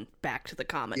season back to the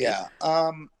comedy. Yeah.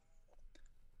 I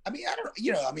mean, I don't,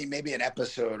 maybe an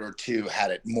episode or two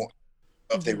had it more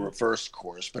of the reverse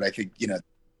course, but I think,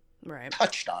 right,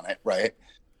 touched on it, right?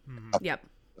 Mm-hmm. Yep.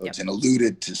 And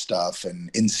alluded to stuff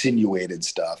and insinuated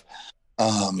stuff.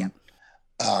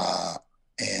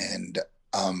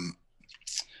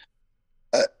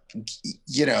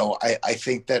 I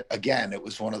think that, again, it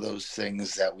was one of those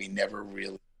things that we never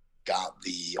really got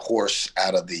the horse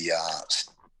out of the, you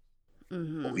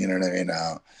know what I mean?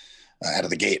 Out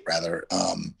of the gate, rather.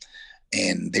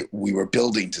 We were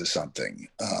building to something.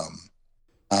 There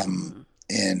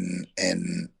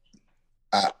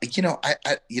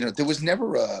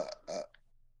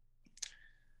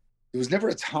was never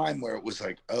a time where it was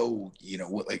like, oh,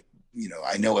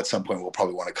 I know at some point we'll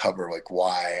probably want to cover like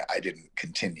why I didn't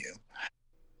continue.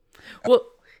 Well,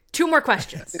 two more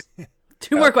questions.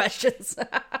 More questions. Go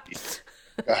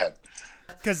ahead.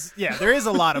 Because there is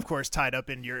a lot, of course, tied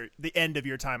up in the end of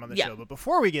your time on the show. But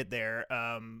before we get there,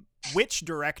 which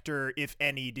director, if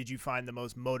any, did you find the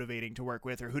most motivating to work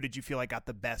with, or who did you feel like got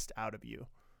the best out of you?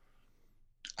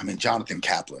 I mean, Jonathan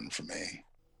Kaplan for me.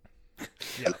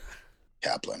 Yeah.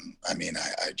 Kaplan. I mean,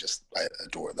 I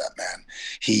adore that man.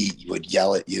 He would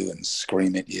yell at you and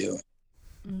scream at you,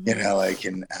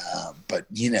 but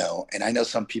and I know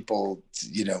some people,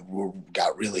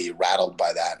 got really rattled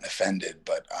by that and offended,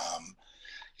 but,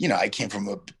 I came from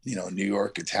a, New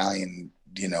York Italian,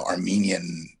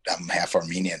 Armenian, I'm half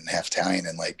Armenian, half Italian.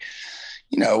 And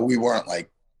we weren't like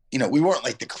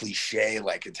the cliche,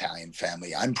 like Italian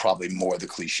family. I'm probably more the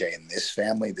cliche in this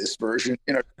family, this version,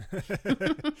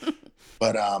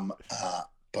 But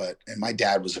my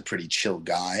dad was a pretty chill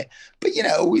guy, but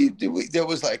there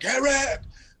was like, Eric,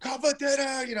 come for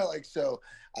dinner, so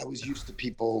I was used to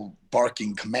people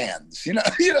barking commands,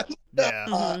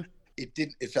 Yeah.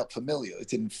 It felt familiar. It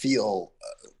didn't feel,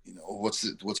 what's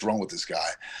wrong with this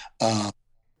guy?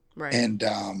 Right. And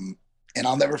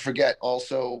I'll never forget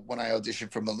also when I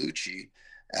auditioned for Malucci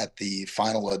at the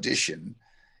final audition,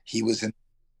 he was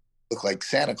looked like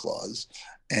Santa Claus.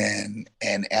 And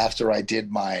after I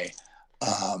did my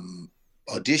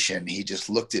audition, he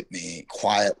just looked at me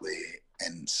quietly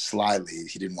and slyly.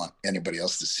 He didn't want anybody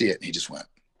else to see it. And he just went.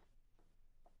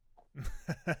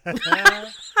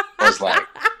 I was like,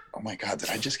 oh my God, did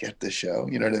I just get this show?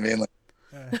 You know what I mean?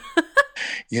 I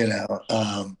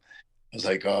was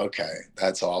like, oh, okay,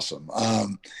 that's awesome.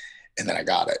 And then I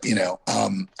got it,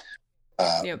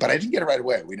 but I didn't get it right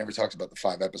away. We never talked about the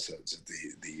 5 episodes of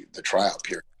the trial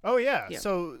period. Oh yeah.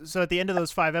 So at the end of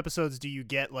those 5 episodes, do you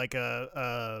get like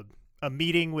a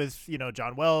meeting with,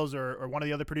 John Wells or one of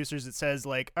the other producers that says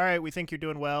like, all right, we think you're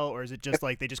doing well, or is it just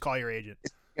like they just call your agent?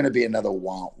 It's going to be another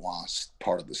wah-wah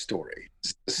part of the story.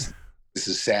 This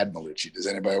is sad, Malucci. Does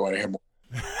anybody want to hear more?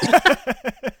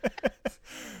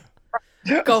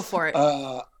 Go for it.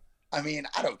 I mean,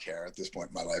 I don't care at this point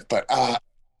in my life, but I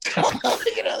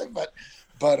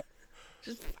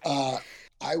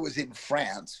was in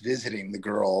France visiting the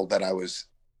girl that I was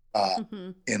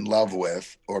in love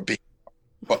with, or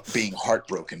being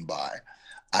heartbroken by.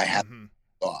 I had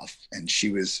off, and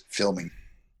she was filming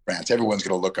France. Everyone's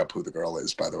going to look up who the girl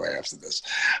is, by the way, after this.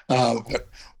 But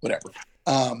whatever.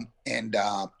 I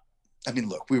mean,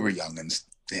 look, we were young, and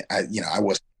I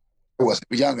wasn't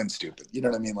young and stupid. You know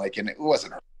what I mean? Like, and it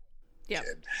wasn't her. Yeah.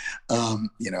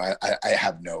 I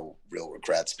have no real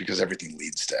regrets because everything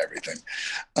leads to everything.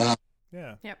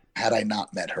 Yeah. Yep. Had I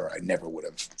not met her, I never would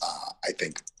have, I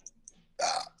think,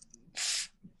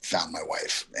 found my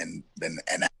wife and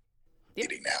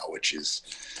dating now, which is,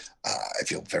 I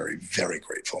feel very, very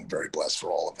grateful and very blessed for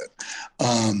all of it.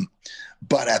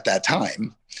 But at that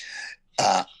time,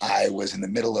 I was in the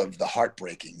middle of the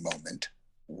heartbreaking moment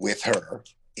with her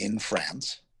in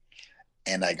France,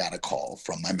 and I got a call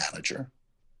from my manager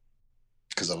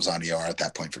because I was on ER at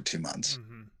that point for 2 months.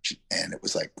 Mm-hmm. And it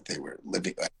was like we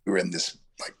were in this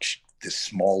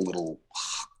small little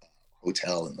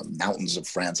hotel in the mountains of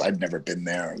France. I'd never been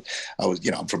there. I was,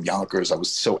 I'm from Yonkers. I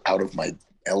was so out of my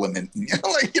element, I'm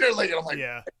like,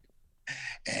 yeah.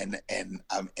 And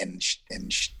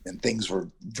things were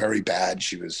very bad.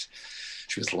 She was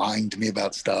lying to me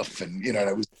about stuff, and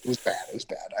it was bad. It was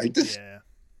bad. I just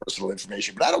personal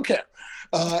information, but I don't care.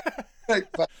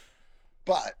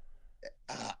 But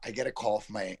I get a call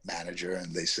from my manager,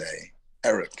 and they say,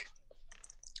 Eric,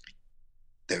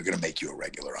 they're going to make you a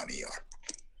regular on ER.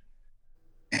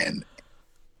 And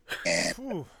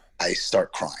I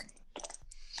start crying,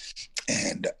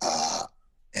 and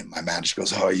my manager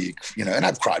goes, "Oh, and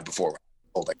I've cried before,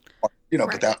 right.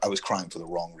 But that I was crying for the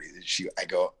wrong reason." She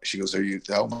goes, "Are you?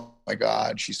 Oh my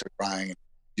God!" She started crying.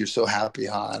 "You're so happy,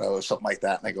 huh?" Or something like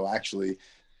that. And I go, "Actually,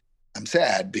 I'm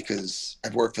sad because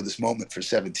I've worked for this moment for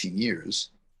 17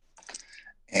 years,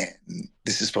 and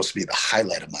this is supposed to be the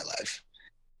highlight of my life,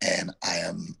 and I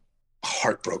am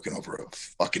heartbroken over a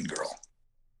fucking girl."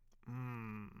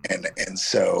 And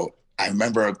so I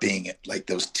remember being like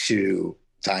those two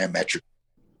diametric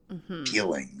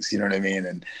feelings, you know what I mean?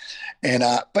 And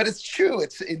but it's true.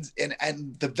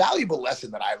 And the valuable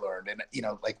lesson that I learned, and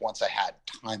like once I had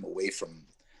time away from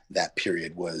that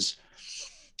period was,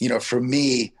 for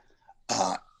me,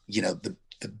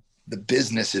 the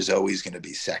business is always going to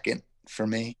be second for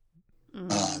me.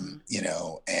 And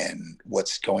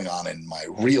what's going on in my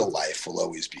real life will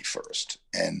always be first.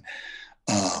 And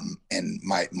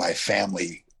my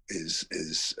family is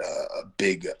a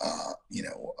big,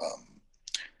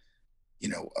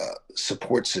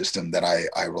 support system that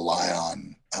I rely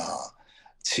on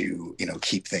to,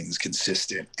 keep things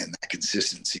consistent, and that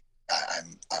consistency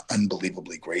I'm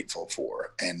unbelievably grateful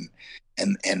for. And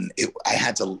I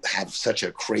had to have such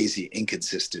a crazy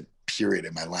inconsistent period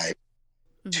in my life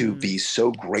to be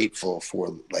so grateful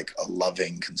for like a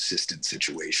loving, consistent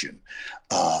situation.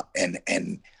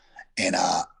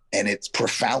 And it's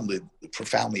profoundly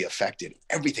affected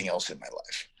everything else in my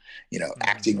life,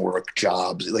 acting work,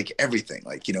 jobs, like everything.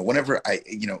 Like, whenever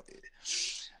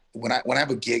when I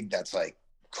have a gig that's like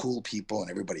cool people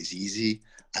and everybody's easy,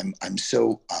 I'm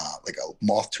so like a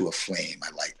moth to a flame.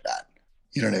 I like that.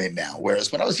 You know what I mean? Now,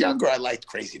 whereas when I was younger, I liked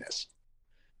craziness.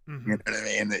 You know what I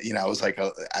mean? I was like,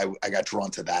 I got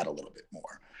drawn to that a little bit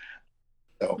more.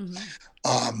 So,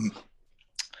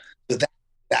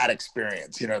 that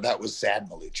experience, that was Sad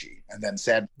Malucci, and then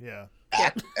Sad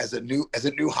back as a new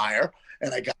hire,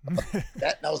 and I got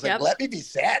that, and I was like, let me be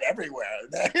sad everywhere,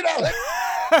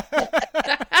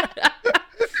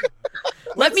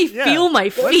 Let me feel my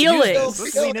feelings.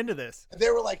 Let's lean into this. And they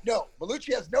were like, no,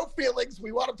 Malucci has no feelings.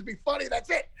 We want him to be funny. That's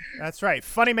it. That's right.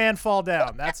 Funny man fall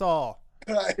down. That's all.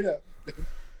 I know.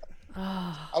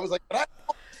 I was like, but I have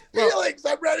feelings.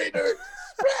 I'm ready to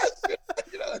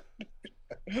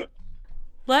express.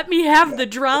 Let me have the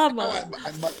drama.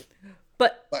 I'm much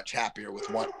happier with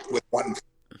one.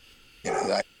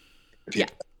 That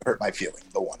hurt my feeling.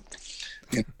 The one.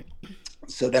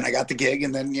 So then I got the gig,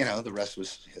 and then the rest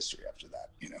was history after that.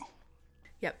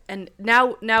 Yep. And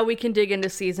now we can dig into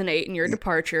season 8 and your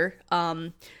departure.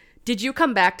 Did you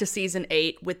come back to season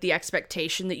 8 with the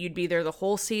expectation that you'd be there the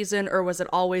whole season, or was it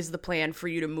always the plan for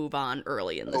you to move on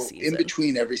early in the season? In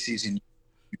between every season,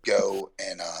 you'd go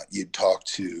and you'd talk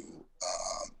to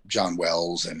John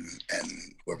Wells and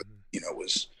whoever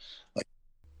was like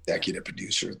executive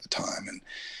producer at the time,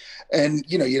 and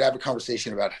you'd have a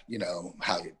conversation about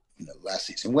how last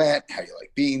season went, how you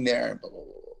like being there, blah blah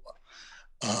blah blah.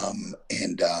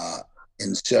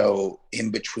 And so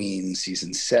in between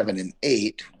season 7 and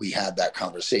 8, we had that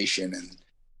conversation,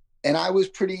 and I was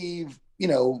pretty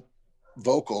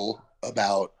vocal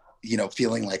about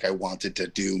feeling like I wanted to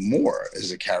do more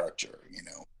as a character,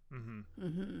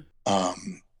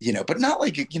 but not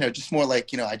like just more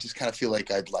like I just kind of feel like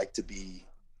I'd like to be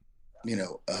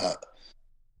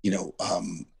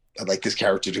I'd like this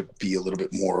character to be a little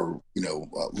bit more,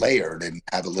 layered and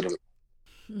have a little,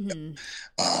 and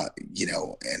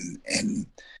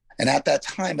at that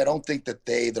time, I don't think that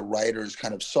the writers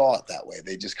kind of saw it that way.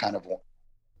 They just kind of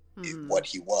wanted what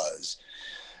he was.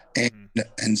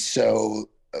 And so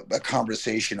a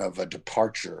conversation of a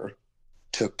departure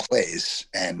took place,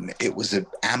 and it was an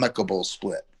amicable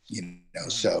split,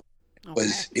 so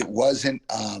it wasn't,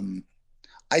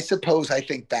 I suppose I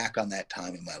think back on that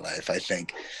time in my life, I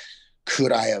think,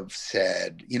 could I have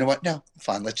said, you know what? No,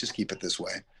 fine. Let's just keep it this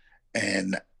way.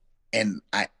 And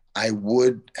I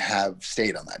would have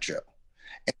stayed on that show.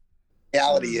 And the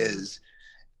reality is,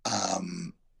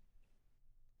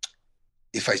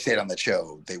 if I stayed on the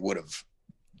show, they would have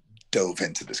dove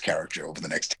into this character over the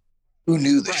next. Who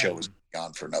knew the show was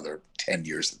on for another 10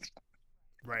 years?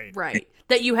 Right.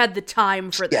 That you had the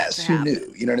time for that. Yes, to who happen.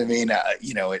 knew? You know what I mean?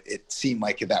 It seemed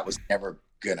like that was never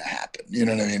going to happen. You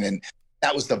know what I mean? And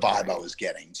that was the vibe I was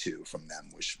getting to from them,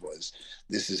 which was,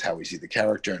 this is how we see the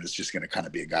character, and it's just going to kind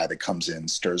of be a guy that comes in,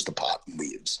 stirs the pot, and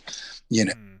leaves.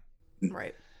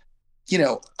 Right.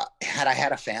 Had I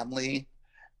had a family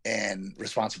and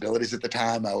responsibilities at the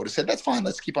time, I would have said, that's fine,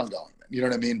 let's keep on going. You know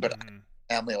what I mean? But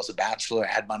family, I was a bachelor,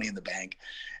 I had money in the bank,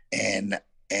 and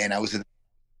I was in the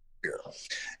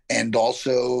and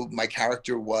also my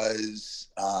character was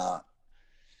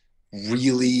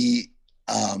really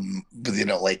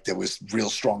like there was real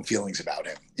strong feelings about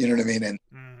him. You know what I mean? And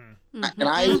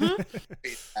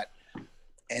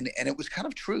and it was kind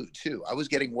of true too. I was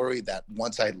getting worried that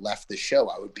once I left the show,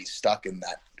 I would be stuck in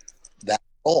that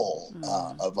role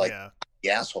of like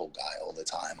the asshole guy all the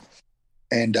time.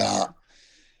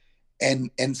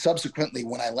 And subsequently,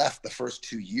 when I left the first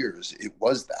 2 years, it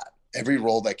was that every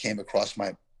role that came across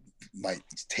my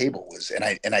table was, and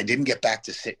I didn't get back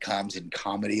to sitcoms and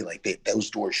comedy, like those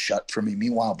doors shut for me.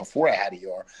 Meanwhile, before I had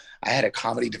ER, I had a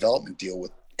comedy development deal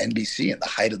with NBC in the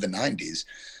height of the 90s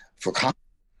for comedy,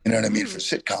 you know what I mean, for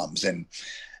sitcoms.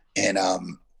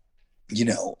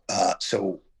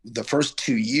 So the first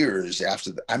 2 years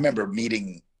after I remember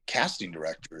meeting casting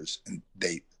directors, and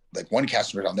they, like, one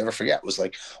casting director I'll never forget was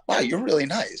like, wow, you're really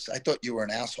nice. I thought you were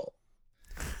an asshole.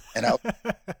 And what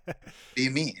do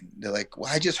you mean? They're like, well,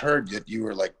 I just heard that you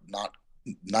were like not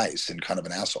nice and kind of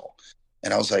an asshole.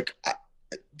 And I was like,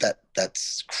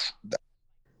 that's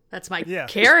my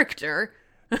character.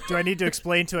 Do I need to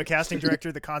explain to a casting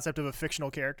director the concept of a fictional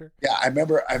character? Yeah, I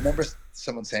remember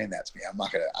someone saying that to me. I'm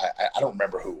not gonna. I don't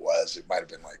remember who it was. It might have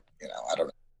been like, I don't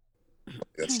know,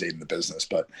 that stayed in the business,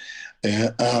 but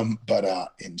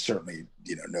and certainly,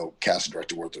 no casting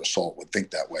director worth their salt would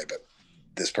think that way, but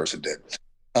this person did.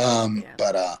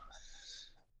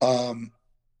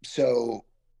 So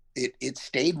it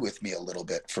stayed with me a little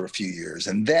bit for a few years,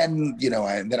 and then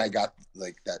I got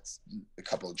like that's a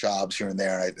couple of jobs here and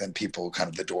there, and people kind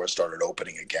of, the doors started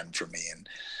opening again for me,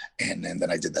 and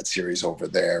then I did that series over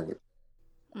there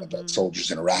about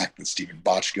soldiers in Iraq with Stephen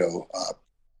Bochco,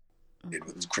 did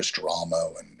with Chris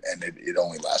Giralmo, and it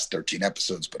only lasted 13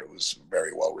 episodes, but it was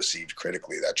very well received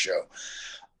critically, that show.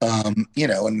 And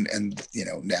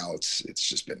now it's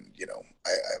just been,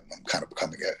 I'm kind of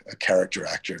becoming a character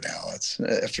actor now. It's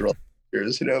after all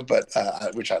years, but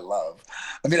which I love.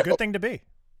 I mean, good thing to be.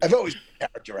 I've always been a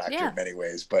character actor in many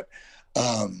ways, but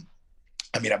I've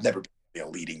never been a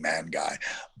leading man guy,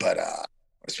 but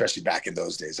especially back in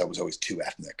those days, I was always too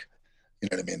ethnic. You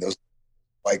know what I mean? Those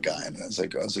white guy, and I was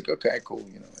like, okay, cool.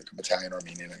 Like I'm Italian,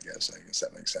 Armenian, I guess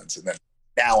that makes sense. And then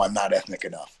now I'm not ethnic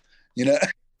enough.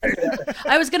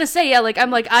 I was gonna say,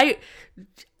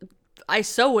 I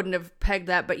so wouldn't have pegged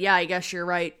that, but I guess you're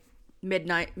right. Mid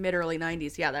early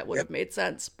 90s, that would have made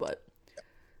sense. But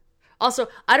also,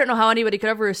 I don't know how anybody could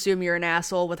ever assume you're an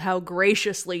asshole with how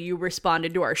graciously you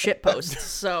responded to our shit posts.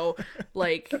 So,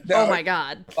 like, oh my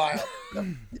god,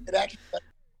 it actually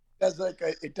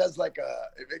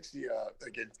it makes me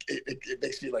it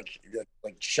makes me like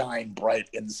shine bright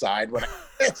inside when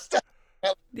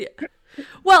yeah.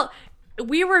 Well,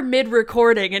 we were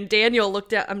mid-recording, and Daniel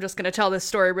looked at... I'm just going to tell this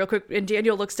story real quick. And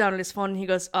Daniel looks down at his phone, and he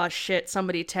goes, oh, shit,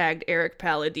 somebody tagged Eric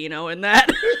Palladino in that.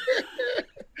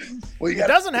 Well, it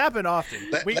doesn't happen often.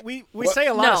 We say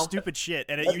a lot of stupid shit,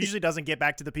 and it usually doesn't get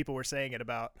back to the people we're saying it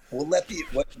about. Well, let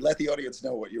the audience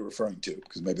know what you're referring to,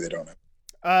 because maybe they don't know.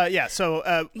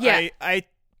 I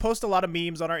post a lot of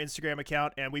memes on our Instagram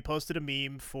account, and we posted a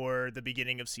meme for the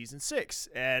beginning of season 6,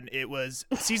 and it was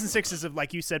season 6 is,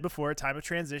 like you said before, a time of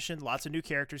transition, lots of new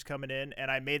characters coming in, and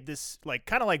I made this like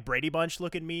kind of like Brady Bunch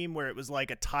looking meme where it was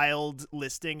like a tiled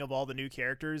listing of all the new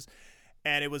characters,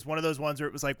 and it was one of those ones where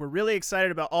it was like, we're really excited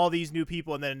about all these new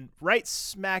people, and then right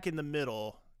smack in the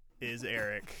middle is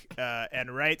Eric,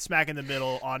 and right smack in the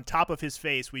middle, on top of his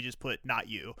face, we just put "not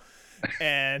you,"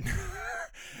 and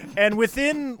and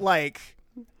within like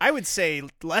I would say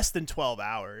less than 12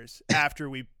 hours after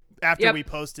we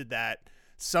posted that,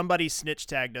 somebody snitch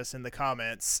tagged us in the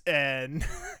comments, and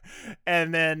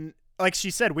then, like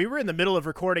she said, we were in the middle of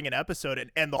recording an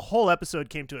episode, and the whole episode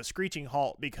came to a screeching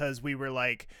halt because we were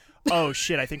like, oh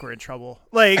shit, I think we're in trouble.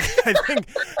 Like, I think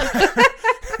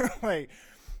like,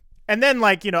 and then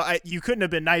like, you know, you couldn't have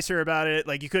been nicer about it.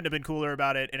 Like, you couldn't have been cooler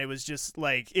about it. And it was just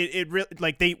like, it really,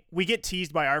 like we get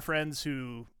teased by our friends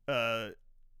who,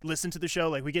 listen to the show.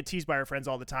 Like, we get teased by our friends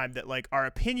all the time that like our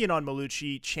opinion on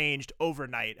Malucci changed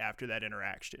overnight after that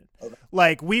interaction. Okay.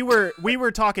 Like we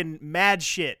were talking mad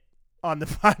shit on the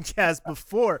podcast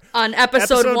before on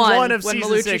episode one of when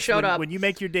season Malucci 6, showed up. When you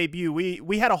make your debut,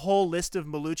 we had a whole list of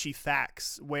Malucci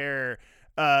facts where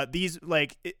these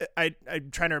like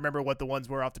I'm trying to remember what the ones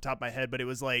were off the top of my head, but it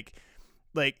was like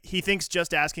he thinks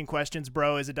just asking questions,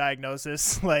 bro, is a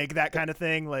diagnosis, like that kind of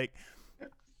thing. Like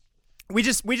we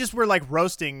just were like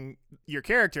roasting your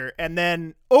character, and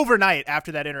then overnight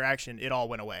after that interaction, it all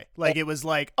went away. Like it was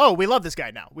like, oh, we love this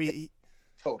guy now. We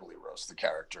totally roast the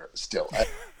character still.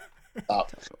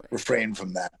 Refrain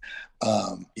from that.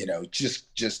 You know,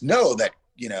 just know that,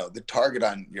 you know, the target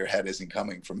on your head isn't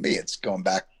coming from me. It's going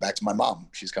back to my mom.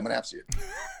 She's coming after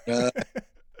you.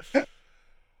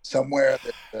 Somewhere,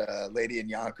 lady in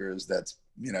Yonkers that's,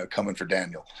 you know, coming for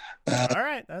Daniel. All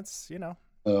right, that's, you know,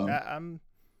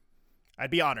 I'd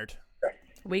be honored.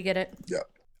 We get it. Yeah.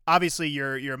 Obviously,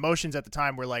 your emotions at the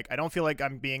time were like, I don't feel like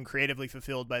I'm being creatively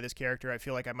fulfilled by this character. I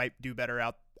feel like I might do better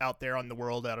out there on the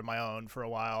world out of my own for a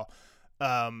while.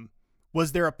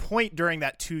 Was there a point during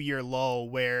that 2-year lull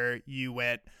where you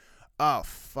went, oh,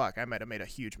 fuck, I might have made a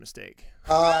huge mistake?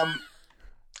 I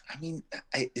mean,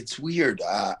 it's weird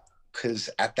because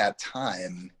at that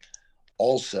time,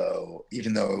 also,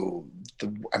 even though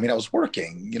I was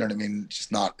working, you know what I mean,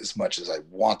 just not as much as I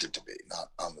wanted to be, not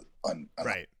on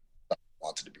right. I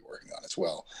wanted to be working on as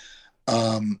well.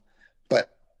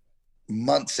 But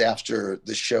months after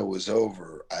the show was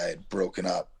over, I had broken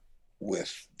up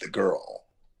with the girl.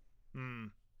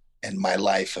 And my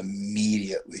life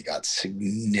immediately got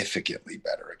significantly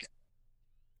better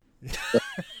again.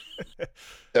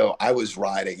 So I was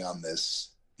riding on this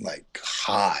like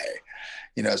high,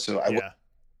 you know, so I wasn't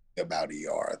thinking about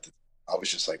ER. I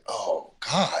was just like, oh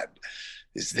God,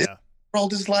 is this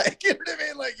world is like, you know what I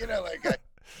mean? Like, you know, like,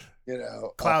 you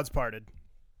know, clouds parted.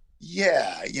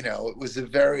 Yeah. You know, it was a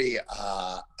very,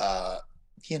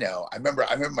 you know, I remember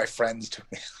my friends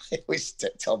took me, I always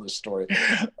tell this story.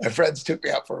 My friends took me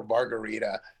out for a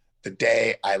margarita the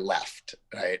day I left,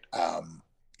 right?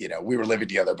 You know, we were living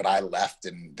together, but I left.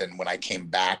 And then when I came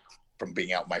back from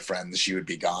being out with my friends, she would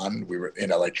be gone. We were, you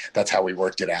know, like, that's how we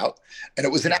worked it out. And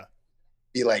it was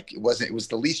it was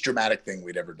the least dramatic thing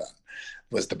we'd ever done,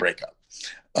 was the breakup.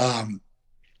 And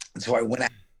so I went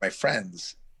out with my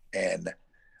friends, and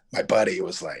my buddy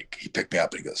was like, he picked me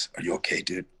up and he goes, "Are you okay,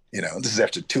 dude?" You know, this is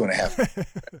after 2.5,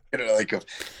 you know, like, and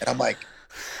I'm like,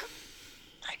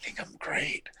 I think I'm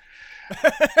great.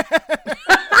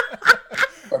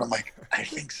 But I'm like, I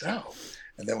think so.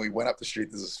 And then we went up the street.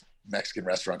 There's this Mexican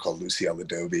restaurant called Luciel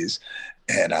Adobe's,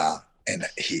 and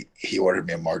he ordered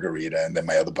me a margarita, and then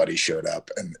my other buddy showed up,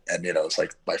 and you know, it's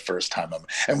like my first time.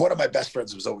 And one of my best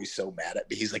friends was always so mad at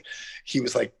me. He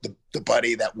was like the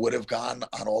buddy that would have gone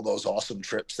on all those awesome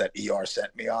trips that ER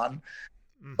sent me on.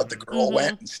 But the girl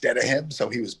went instead of him, so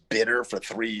he was bitter for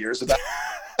 3 years about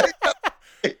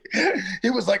it.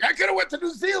 He was like, I could have went to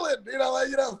New Zealand, you know, like,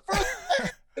 you know, first,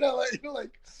 you know,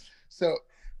 like. So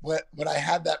when I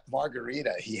had that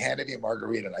margarita, he handed me a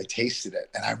margarita, and I tasted it,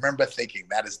 and I remember thinking,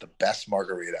 that is the best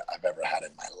margarita I've ever had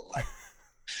in my life,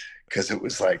 because it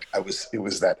was like it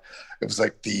was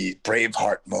like the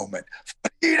Braveheart moment,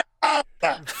 freedom!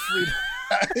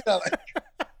 You know, like,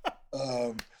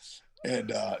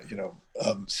 you know,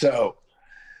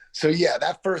 so yeah,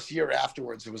 that first year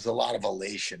afterwards, it was a lot of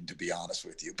elation, to be honest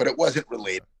with you, but it wasn't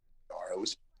related. It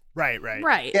was right.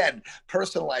 Again,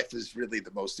 personal life is really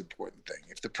the most important thing.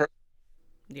 If the person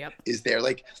is there,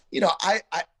 like, you know,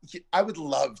 I would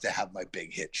love to have my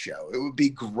big hit show. It would be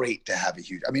great to have a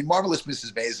huge, I mean, Marvelous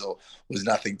Mrs. Maisel was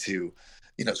nothing to,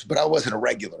 you know, but I wasn't a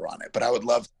regular on it, but I would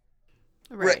love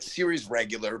series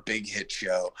regular, big hit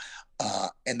show.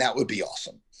 And that would be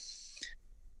awesome.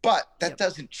 But that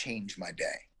doesn't change my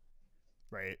day.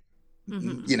 Right.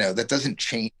 You know, that doesn't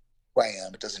change who I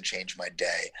am. It doesn't change my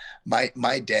day.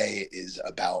 My day is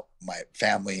about my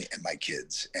family and my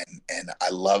kids. And I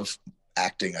love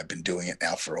acting. I've been doing it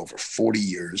now for over 40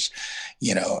 years,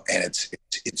 and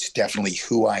it's definitely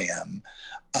who I am.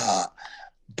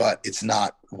 But it's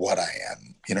not what I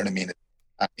am. You know what I mean?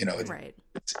 Right.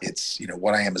 It's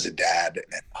what I am as a dad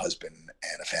and husband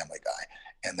and a family guy,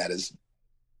 and that is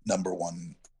number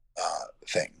one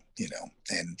thing.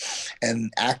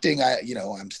 And acting,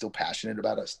 I'm still passionate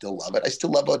about it. I still love it. I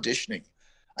still love auditioning.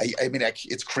 I mean,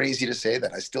 it's crazy to say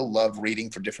that. I still love reading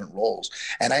for different roles,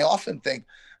 and I often think,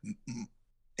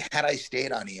 had I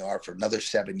stayed on ER for another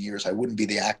 7 years, I wouldn't be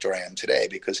the actor I am today,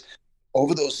 because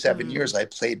over those 7 years, I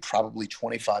played probably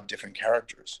 25 different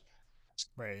characters.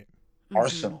 Right.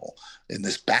 Arsenal in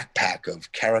this backpack of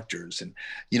characters, and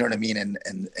you know what I mean. And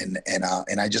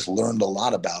I just learned a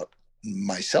lot about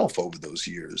myself over those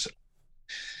years,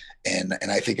 and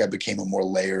I think I became a more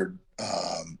layered,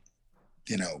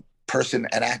 person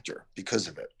and actor because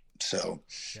of it. So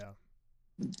yeah,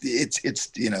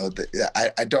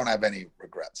 I don't have any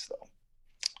regrets though.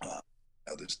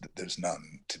 There's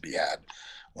none to be had.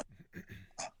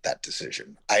 That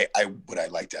decision. I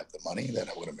like to have the money that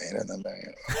I would have made, and then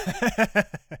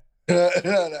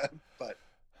but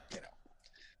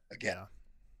again,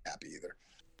 happy either.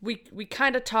 We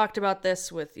kind of talked about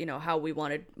this with how we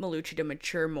wanted Malucci to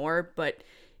mature more, but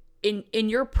in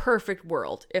your perfect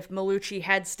world, if Malucci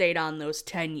had stayed on those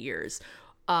 10 years,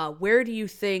 where do you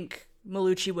think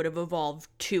Malucci would have evolved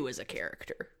to as a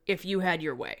character if you had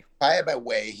your way? If I had my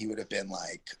way, he would have been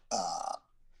like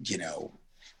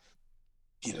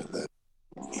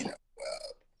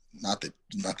not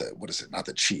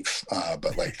the chief,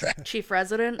 but like that chief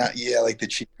resident, like the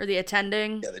chief or the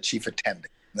attending, the chief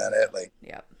attending, that it, like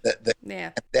yeah.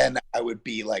 And then I would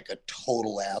be like a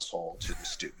total asshole to the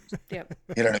students. Yep.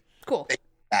 You know what I mean? Cool.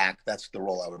 Back, that's the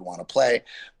role I would want to play.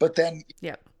 But then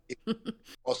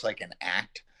almost like an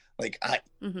act. Like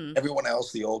everyone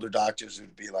else, the older doctors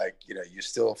would be like, you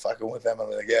still fucking with them?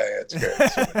 I'm like, yeah, it's great.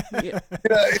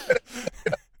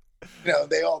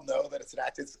 They all know that it's an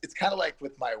act. It's kind of like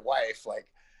with my wife,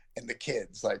 like, and the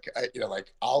kids, like,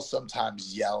 I'll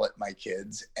sometimes yell at my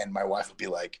kids, and my wife would be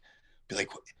like,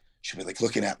 she'll be like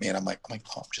looking at me, and I'm like, oh,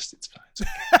 it's fine.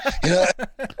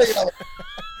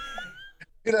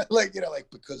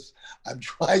 Because I'm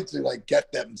trying to like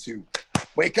get them to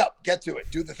wake up, get to it,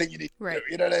 do the thing you need to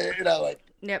do.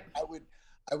 Yep.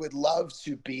 I would love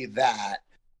to be that,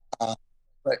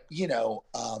 but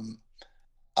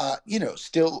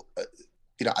still,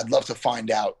 I'd love to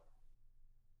find out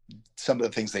some of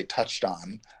the things they touched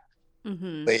on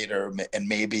later, and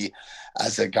maybe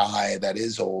as a guy that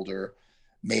is older,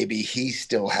 maybe he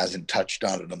still hasn't touched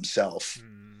on it himself.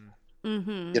 You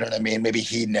know what I mean? Maybe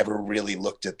he never really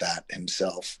looked at that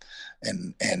himself,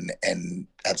 and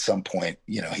at some point,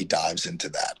 he dives into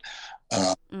that.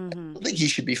 I think he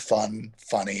should be fun,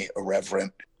 funny,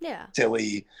 irreverent,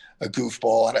 silly, a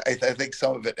goofball. And I think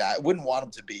some of it, I wouldn't want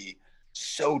him to be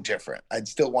so different. I'd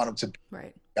still want him to be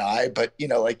a guy, but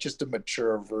like just a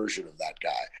mature version of that guy.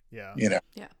 Yeah.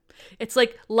 Yeah. It's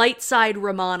like light side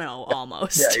Romano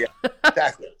almost. Yeah,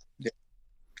 exactly. Yeah.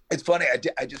 It's funny.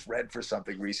 I just read for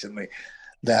something recently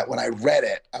that when I read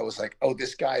it, I was like, oh,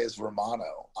 this guy is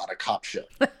Romano on a cop show.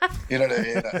 You know what I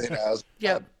mean? I was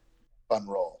fun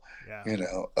role. Yeah.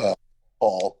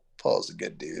 Paul's a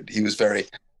good dude.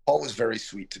 Paul was very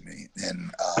sweet to me,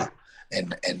 and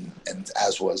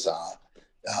as was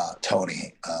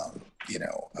Tony. He's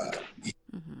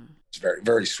very,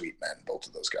 very sweet men, both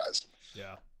of those guys.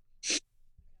 Yeah.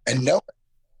 And Noah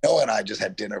and I just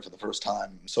had dinner for the first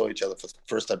time. Saw each other for the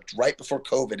first time right before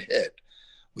COVID hit.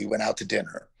 We went out to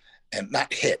dinner, and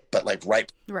not hit, but like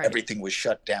everything was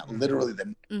shut down. Literally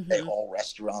the next day, all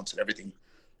restaurants and everything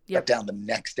shut down the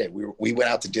next day. We went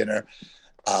out to dinner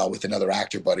with another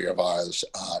actor buddy of ours,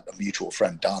 a mutual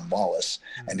friend, Don Wallace,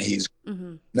 and he's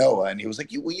Noah, and he was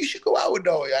like, you should go out with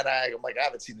Noah. And I'm like, I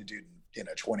haven't seen the dude in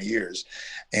 20 years.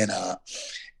 And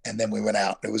then we went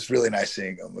out. It was really nice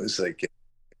seeing him. It was like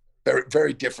very,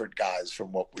 very different guys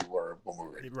from what we were when we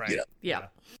were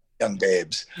young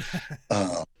babes.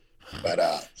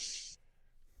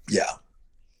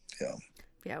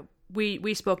 Yeah.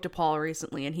 We spoke to Paul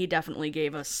recently, and he definitely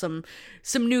gave us some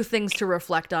new things to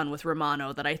reflect on with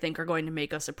Romano that I think are going to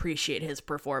make us appreciate his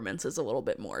performances a little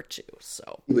bit more too.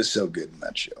 So he was so good in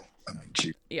that show. I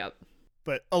mean, Yep.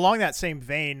 But along that same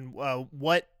vein,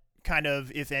 what kind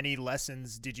of, if any,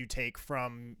 lessons did you take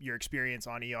from your experience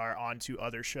on ER onto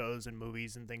other shows and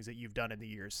movies and things that you've done in the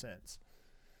years since?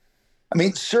 I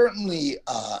mean, certainly,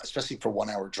 especially for 1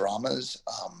 hour dramas,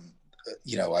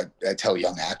 I tell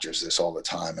young actors this all the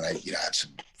time, and I have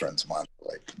some friends of mine,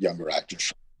 like younger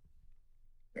actors,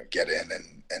 get in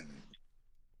and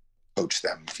coach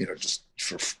them, just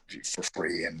for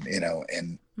free. And,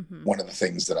 and one of the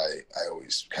things that I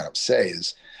always kind of say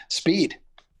is speed.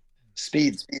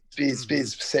 Say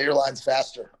your lines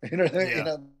faster.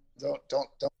 Don't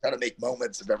try to make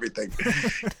moments of everything.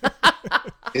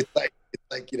 It's like,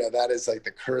 that is like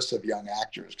the curse of young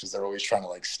actors, because they're always trying to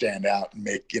like stand out and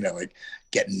make, like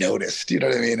get noticed, you know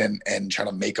what I mean? And trying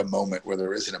to make a moment where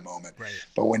there isn't a moment. Right.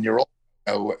 But when you're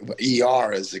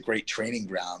ER is a great training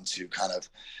ground to kind of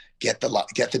get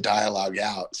the dialogue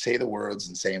out, say the words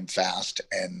and say them fast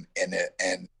and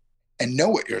know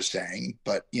what you're saying.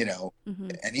 But, and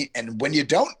when you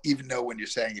don't even know when you're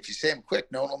saying, if you say them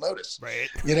quick, no one will notice. Right.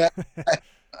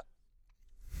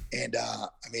 And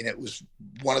it was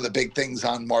one of the big things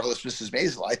on Marvelous Mrs.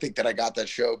 Maisel. I think that I got that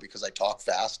show because I talk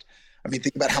fast. I mean,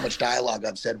 think about how much dialogue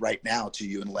I've said right now to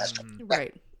you in the last 20 seconds. Right.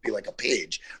 It'd be like a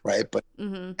page, right? But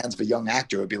hands of a young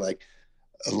actor would be like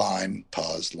a line,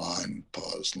 pause, line,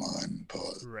 pause, line,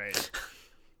 pause. Right.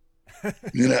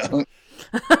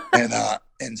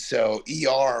 And so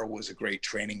ER was a great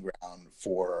training ground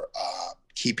for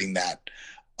keeping that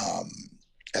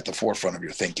at the forefront of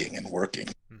your thinking and working.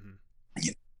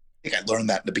 I think I learned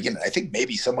that in the beginning. I think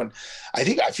maybe I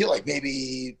feel like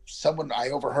maybe someone I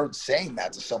overheard saying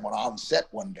that to someone on set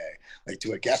one day, like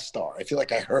to a guest star. I feel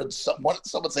like I heard someone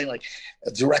saying, like a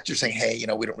director saying, hey,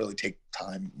 we don't really take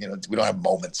time, we don't have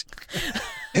moments.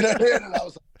 And I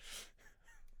was like,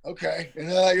 okay.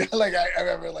 Like I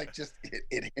remember like just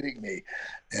it hitting me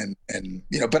and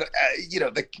but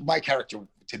my character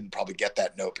didn't probably get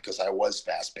that note because I was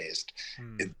fast paced.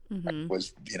 It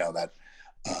was, that,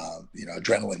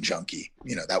 adrenaline junkie,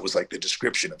 that was like the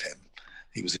description of him.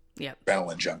 He was an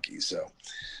adrenaline junkie. So,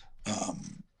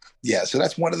 so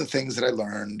that's one of the things that I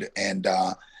learned. And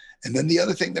then the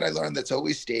other thing that I learned that's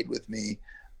always stayed with me,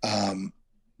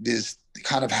 is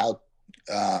kind of how,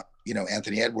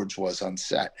 Anthony Edwards was on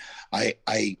set.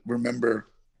 I remember,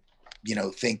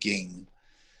 thinking,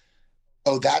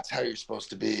 oh, that's how you're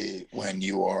supposed to be when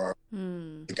you are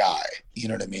the guy, you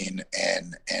know what I mean?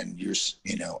 And you're,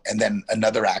 and then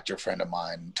another actor friend of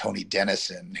mine, Tony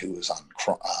Dennison, who was on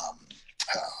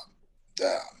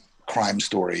Crime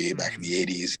Story back in the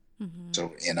 80s.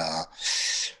 So in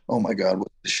oh my God,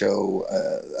 what's the show?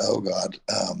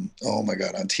 On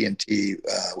TNT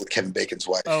with Kevin Bacon's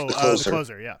wife. Oh, The Closer. The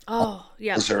Closer, yeah. Oh,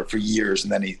 yeah. Closer for years,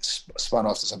 and then he spun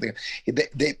off to something.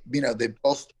 They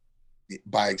both,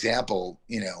 by example,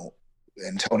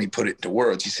 and Tony put it into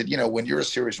words. He said, when you're a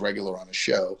series regular on a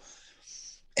show,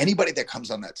 anybody that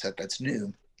comes on that set that's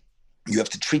new, you have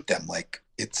to treat them like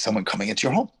it's someone coming into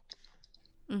your home.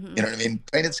 You know what I mean?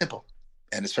 Plain and simple.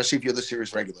 And especially if you're the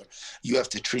series regular, you have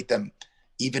to treat them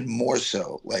even more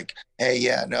so like, hey,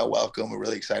 welcome. We're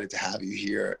really excited to have you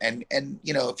here. And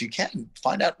if you can,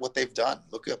 find out what they've done.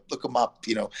 Look them up,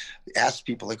 ask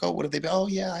people like, oh, what have they been? Oh,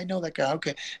 yeah, I know that guy.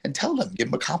 Okay. And tell them, give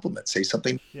them a compliment, say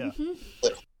something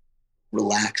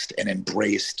relaxed and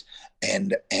embraced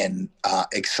and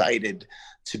excited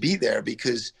to be there,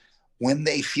 because when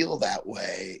they feel that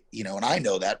way, and I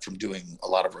know that from doing a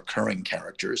lot of recurring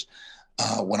characters,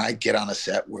 when I get on a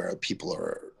set where people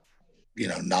are,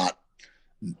 not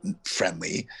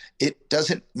friendly, it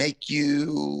doesn't make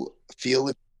you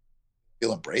feel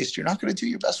embraced. You're not going to do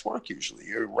your best work usually.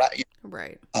 You're right.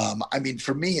 Right.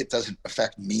 For me, it doesn't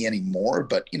affect me anymore,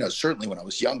 but certainly when I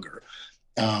was younger,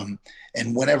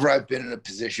 and whenever I've been in a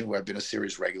position where I've been a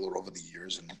series regular over the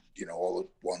years, and all the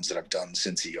ones that I've done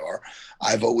since ER,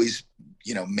 I've always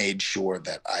made sure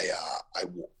that I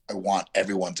want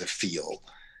everyone to feel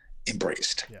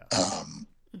embraced.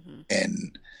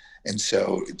 And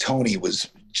so Tony was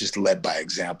just led by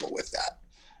example with that.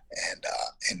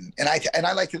 And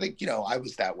I like to think, I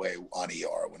was that way on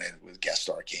ER when it was guest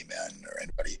star came in, or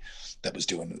anybody that was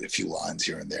doing a few lines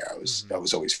here and there. I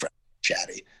was always friendly,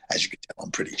 chatty. As you can tell,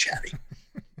 I'm pretty chatty.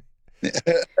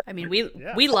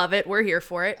 We love it. We're here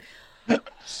for it.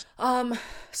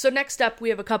 So next up, we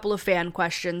have a couple of fan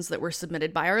questions that were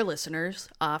submitted by our listeners.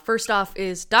 First off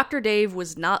is, Dr. Dave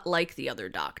was not like the other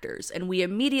doctors, and we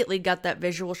immediately got that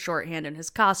visual shorthand in his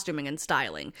costuming and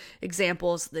styling.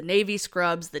 Examples, the navy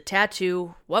scrubs, the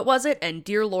tattoo, what was it, and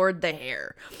dear Lord, the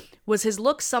hair. Was his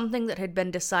look something that had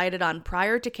been decided on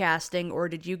prior to casting, or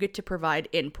did you get to provide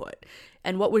input?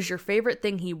 And what was your favorite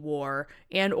thing he wore,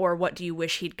 and or what do you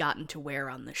wish he'd gotten to wear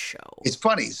on the show? It's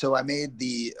funny. So I made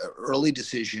the early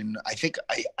decision. I think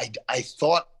I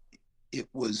thought it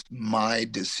was my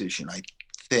decision. I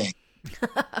think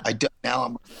now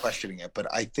I'm questioning it, but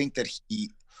I think that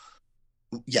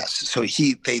yes. So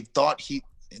they thought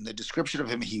in the description of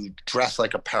him, he dressed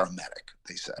like a paramedic,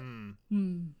 they said.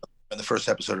 in the first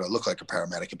episode, I look like a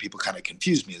paramedic, and people kind of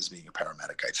confused me as being a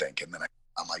paramedic, I think. And then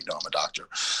I'm like, no, I'm a doctor.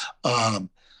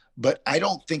 But I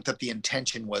don't think that the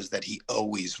intention was that he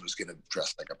always was going to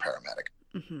dress like a paramedic.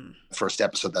 Mm-hmm. First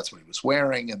episode, that's what he was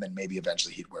wearing. And then maybe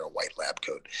eventually he'd wear a white lab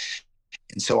coat.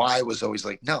 And so I was always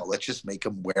like, no, let's just make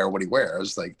him wear what he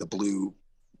wears, like the blue,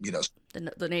 you know,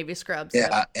 the Navy scrubs.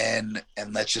 Yeah. And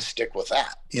let's just stick with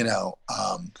that, you know.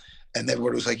 And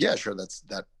everybody was like, yeah, sure. Let's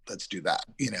do that,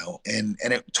 you know, and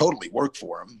it totally worked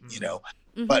for him, you know.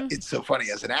 Mm-hmm. But it's so funny,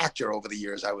 as an actor over the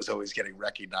years, I was always getting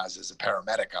recognized as a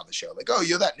paramedic on the show. Like, oh,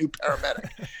 you're that new paramedic.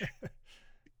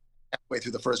 Halfway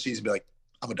through the first season, be like,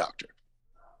 I'm a doctor.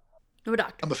 I'm a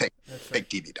doctor. I'm a fake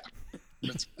TV doctor.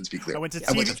 Let's be clear. I went to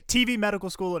TV medical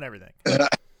school and everything.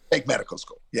 Fake medical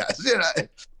school. Yes.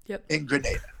 Yep. In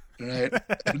Grenada. Right?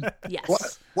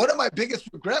 Yes. One of my biggest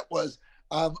regret was,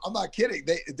 I'm not kidding.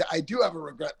 I do have a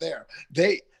regret there.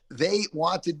 They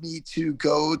wanted me to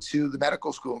go to the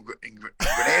medical school in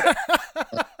Grenada.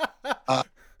 I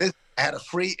had a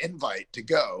free invite to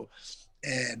go,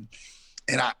 and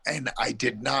I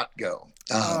did not go.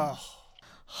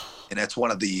 And that's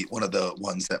one of the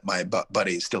ones that my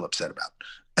buddy is still upset about.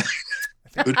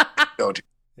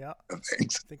 Yeah,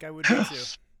 things. I think I would be too.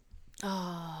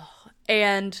 Oh,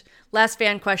 and last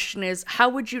fan question is, how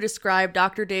would you describe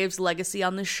Dr. Dave's legacy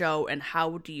on the show, and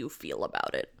how do you feel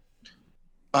about it?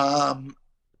 I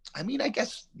mean, I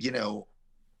guess,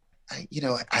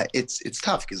 it's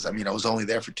tough because, I mean, I was only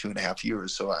there for 2.5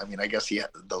 years. So, I mean, I guess he had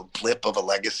the blip of a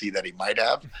legacy that he might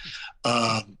have.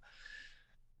 I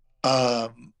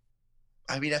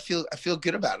mean, I feel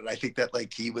good about it. I think that,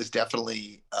 like, he was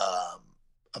definitely a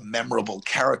memorable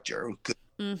character who could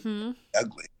be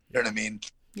ugly. You know what I mean?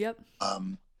 Yep. I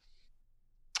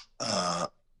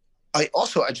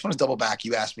just want to double back.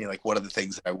 You asked me, like, what are the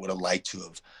things that I would have liked to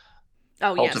have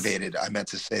cultivated. Yes. I meant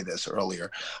to say this earlier.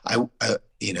 I would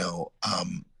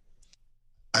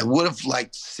have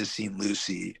liked to see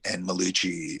Lucy and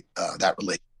Malucci, that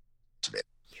relationship.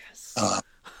 Yes. And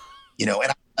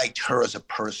I liked her as a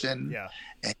person. Yeah.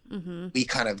 And we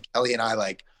kind of, Kelly and I,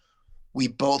 like, we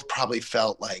both probably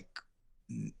felt like,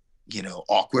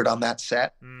 awkward on that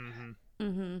set.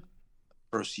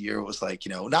 First year was like,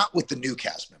 not with the new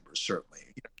cast members, certainly.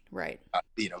 Right. But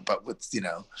with,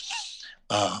 the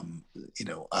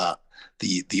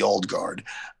old guard.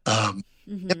 It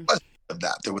was of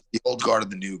that. There was the old guard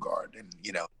and the new guard, and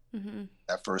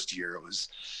that first year it was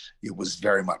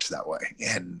very much that way.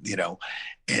 And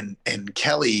and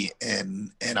Kelly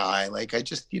and I, like, I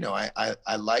just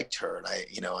I liked her,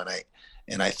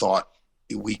 and I thought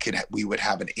we would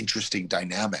have an interesting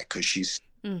dynamic because she's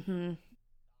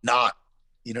not,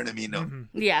 you know what I mean?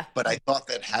 Yeah. But I thought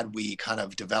that had we kind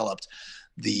of developed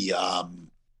the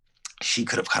she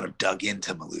could have kind of dug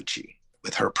into Malucci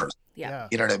with her person. Yeah.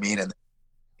 You know what I mean? And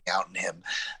out in him,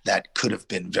 that could have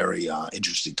been very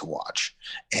interesting to watch.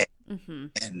 And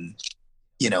and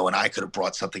I could have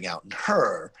brought something out in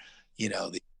her,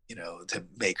 to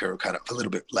make her kind of a little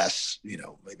bit less,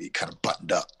 maybe kind of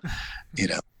buttoned up,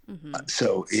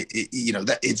 So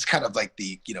that it's kind of like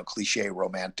the cliche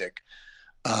romantic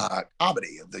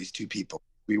comedy of these two people.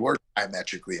 We were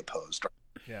diametrically opposed.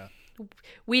 Yeah.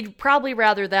 We'd probably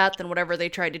rather that than whatever they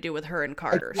tried to do with her and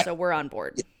Carter. So we're on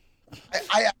board.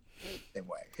 I same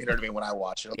way. You know what I mean? When I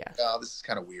watch it, I'm like, oh, this is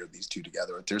kind of weird. These two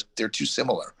together, they're too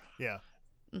similar. Yeah.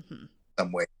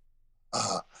 Some way.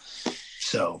 But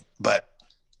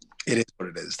it is what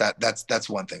it is. That's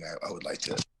one thing I would like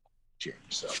to change.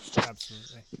 So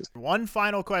absolutely. One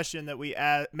final question that we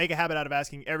make a habit out of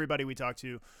asking everybody we talk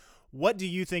to. What do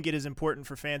you think it is important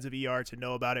for fans of ER to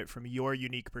know about it from your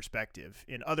unique perspective?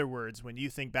 In other words, when you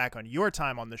think back on your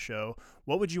time on the show,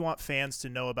 what would you want fans to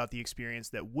know about the experience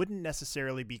that wouldn't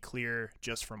necessarily be clear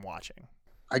just from watching?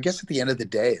 I guess at the end of the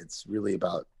day, it's really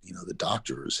about, the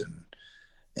doctors and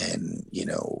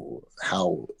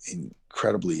how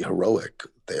incredibly heroic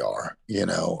they are,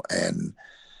 and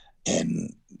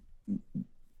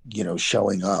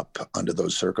showing up under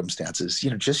those circumstances,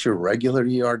 just your regular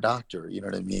ER doctor, you know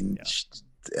what I mean? Yeah.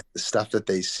 The stuff that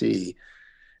they see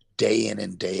day in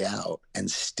and day out and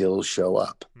still show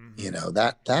up,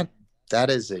 that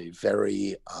is a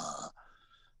very,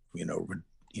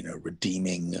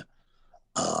 redeeming,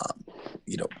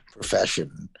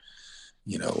 profession,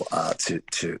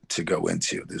 to go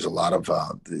into. There's a lot of,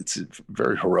 it's a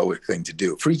very heroic thing to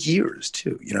do for years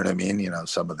too. You know what I mean?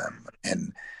 Some of them,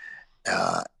 and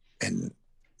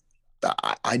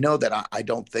I know that I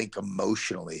don't think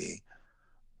emotionally,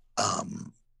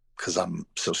 because I'm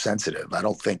so sensitive, I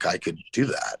don't think I could do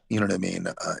that. You know what I mean?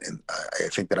 And I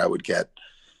think that I would get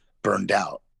burned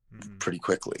out pretty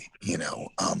quickly,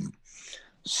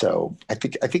 So I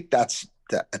think that's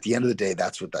that. At the end of the day,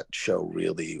 that's what that show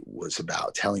really was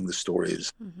about: telling the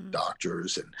stories,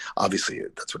 doctors, and obviously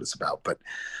that's what it's about. But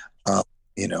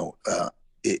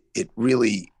it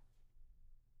really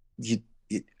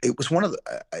it was one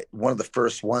of the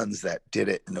first ones that did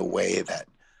it in a way that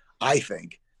I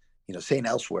think, St.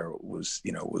 Elsewhere was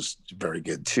very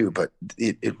good too, but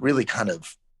it really kind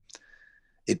of,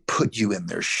 it put you in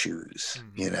their shoes.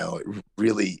 It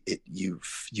really, you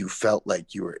felt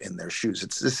like you were in their shoes.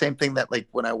 It's the same thing that, like,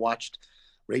 when I watched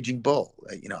Raging Bull,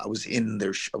 I was in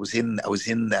I was in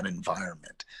that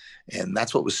environment, and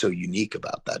that's what was so unique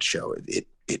about that show.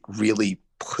 It really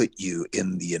put you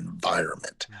in the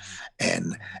environment,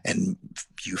 and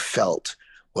you felt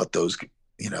what those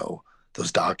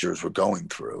doctors were going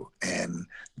through, and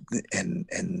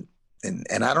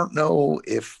I don't know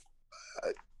if,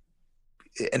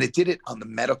 and it did it on the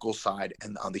medical side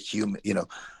and on the human,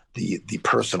 the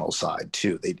personal side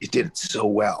too. It did it so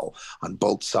well on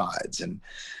both sides, and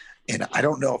I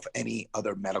don't know if any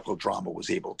other medical drama was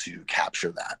able to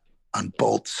capture that on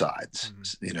both sides,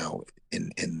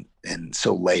 and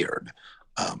so layered.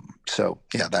 So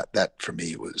yeah, that for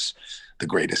me was the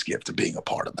greatest gift of being a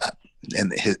part of that,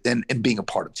 and being a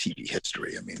part of TV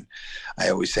history. I mean, I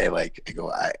always say, I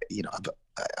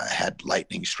had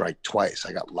lightning strike twice.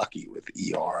 I got lucky with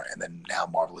ER, and then now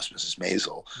Marvelous Mrs.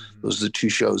 Maisel. Those are the two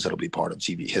shows that'll be part of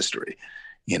TV history.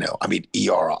 I mean,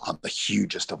 ER on the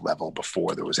hugest of level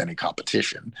before there was any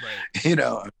competition. Right.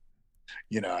 I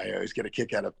always get a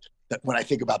kick out of when I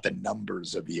think about the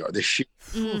numbers of ER, the sheer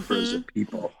numbers of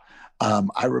people.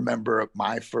 I remember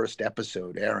my first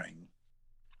episode airing,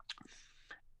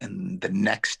 and the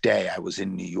next day I was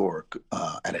in New York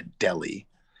at a deli,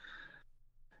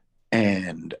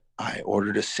 and I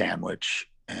ordered a sandwich,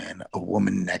 and a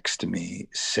woman next to me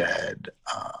said,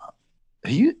 "Are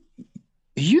you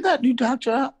that new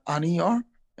doctor on ER?"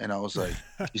 And I was like,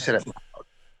 she said it loud.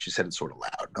 She said it sort of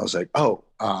loud. And I was like, "Oh,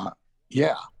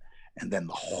 yeah." And then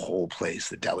the whole place,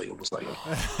 the deli, was like,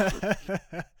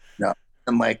 no.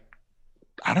 And like,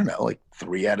 I don't know, like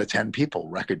 3 out of 10 people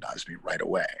recognized me right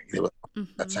away. They were,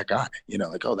 that's that guy,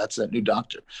 "Oh, that's that new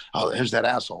doctor. Oh, there's that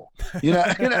asshole."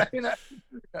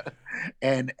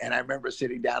 And I remember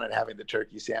sitting down and having the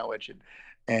turkey sandwich,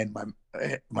 and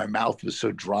my mouth was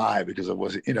so dry because I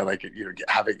wasn't, have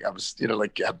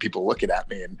people looking at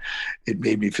me, and it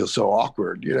made me feel so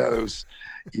awkward. It was,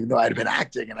 even though I'd been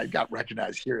acting and I got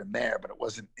recognized here and there, but it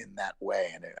wasn't in that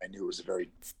way. And I knew it was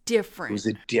it's different. It was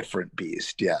a different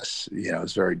beast. Yes. It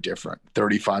was very different.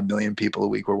 35 million people a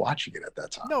week were watching it at that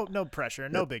time. No pressure.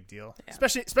 No big deal. Yeah.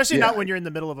 Especially not when you're in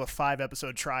the middle of a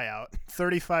 5-episode tryout,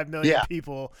 35 million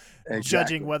people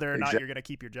judging whether or not you're going to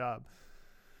keep your job.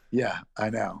 Yeah, I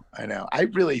know. I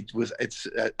really was.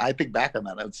 I think back on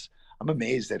that. I'm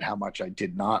amazed at how much I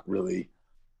did not really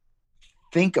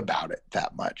think about it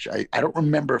that much. I don't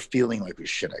remember feeling like,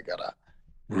 shit, I gotta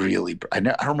really. I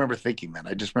don't remember thinking that.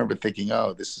 I just remember thinking,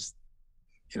 oh, this is,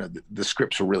 the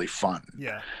scripts were really fun.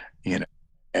 Yeah. And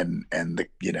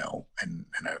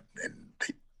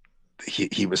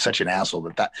he was such an asshole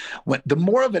that when the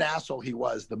more of an asshole he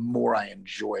was, the more I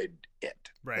enjoyed it.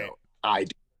 Right. So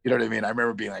you know what I mean? I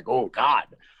remember being like, oh God,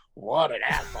 what an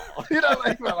asshole. This is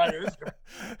gonna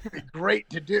be great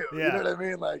to do. Yeah. You know what I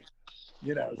mean?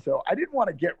 So I didn't want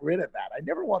to get rid of that. I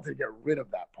never wanted to get rid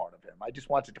of that part of him. I just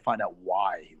wanted to find out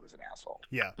why he was an asshole.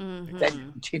 Yeah. Mm-hmm.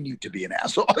 Then continued to be an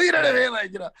asshole. You know what I mean?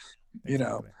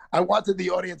 Exactly. I wanted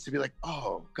the audience to be like,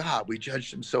 oh God, we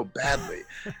judged him so badly.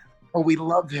 Oh, we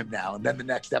love him now. And then the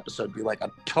next episode be like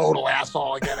a total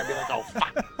asshole again. I'd be like, oh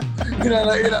fuck.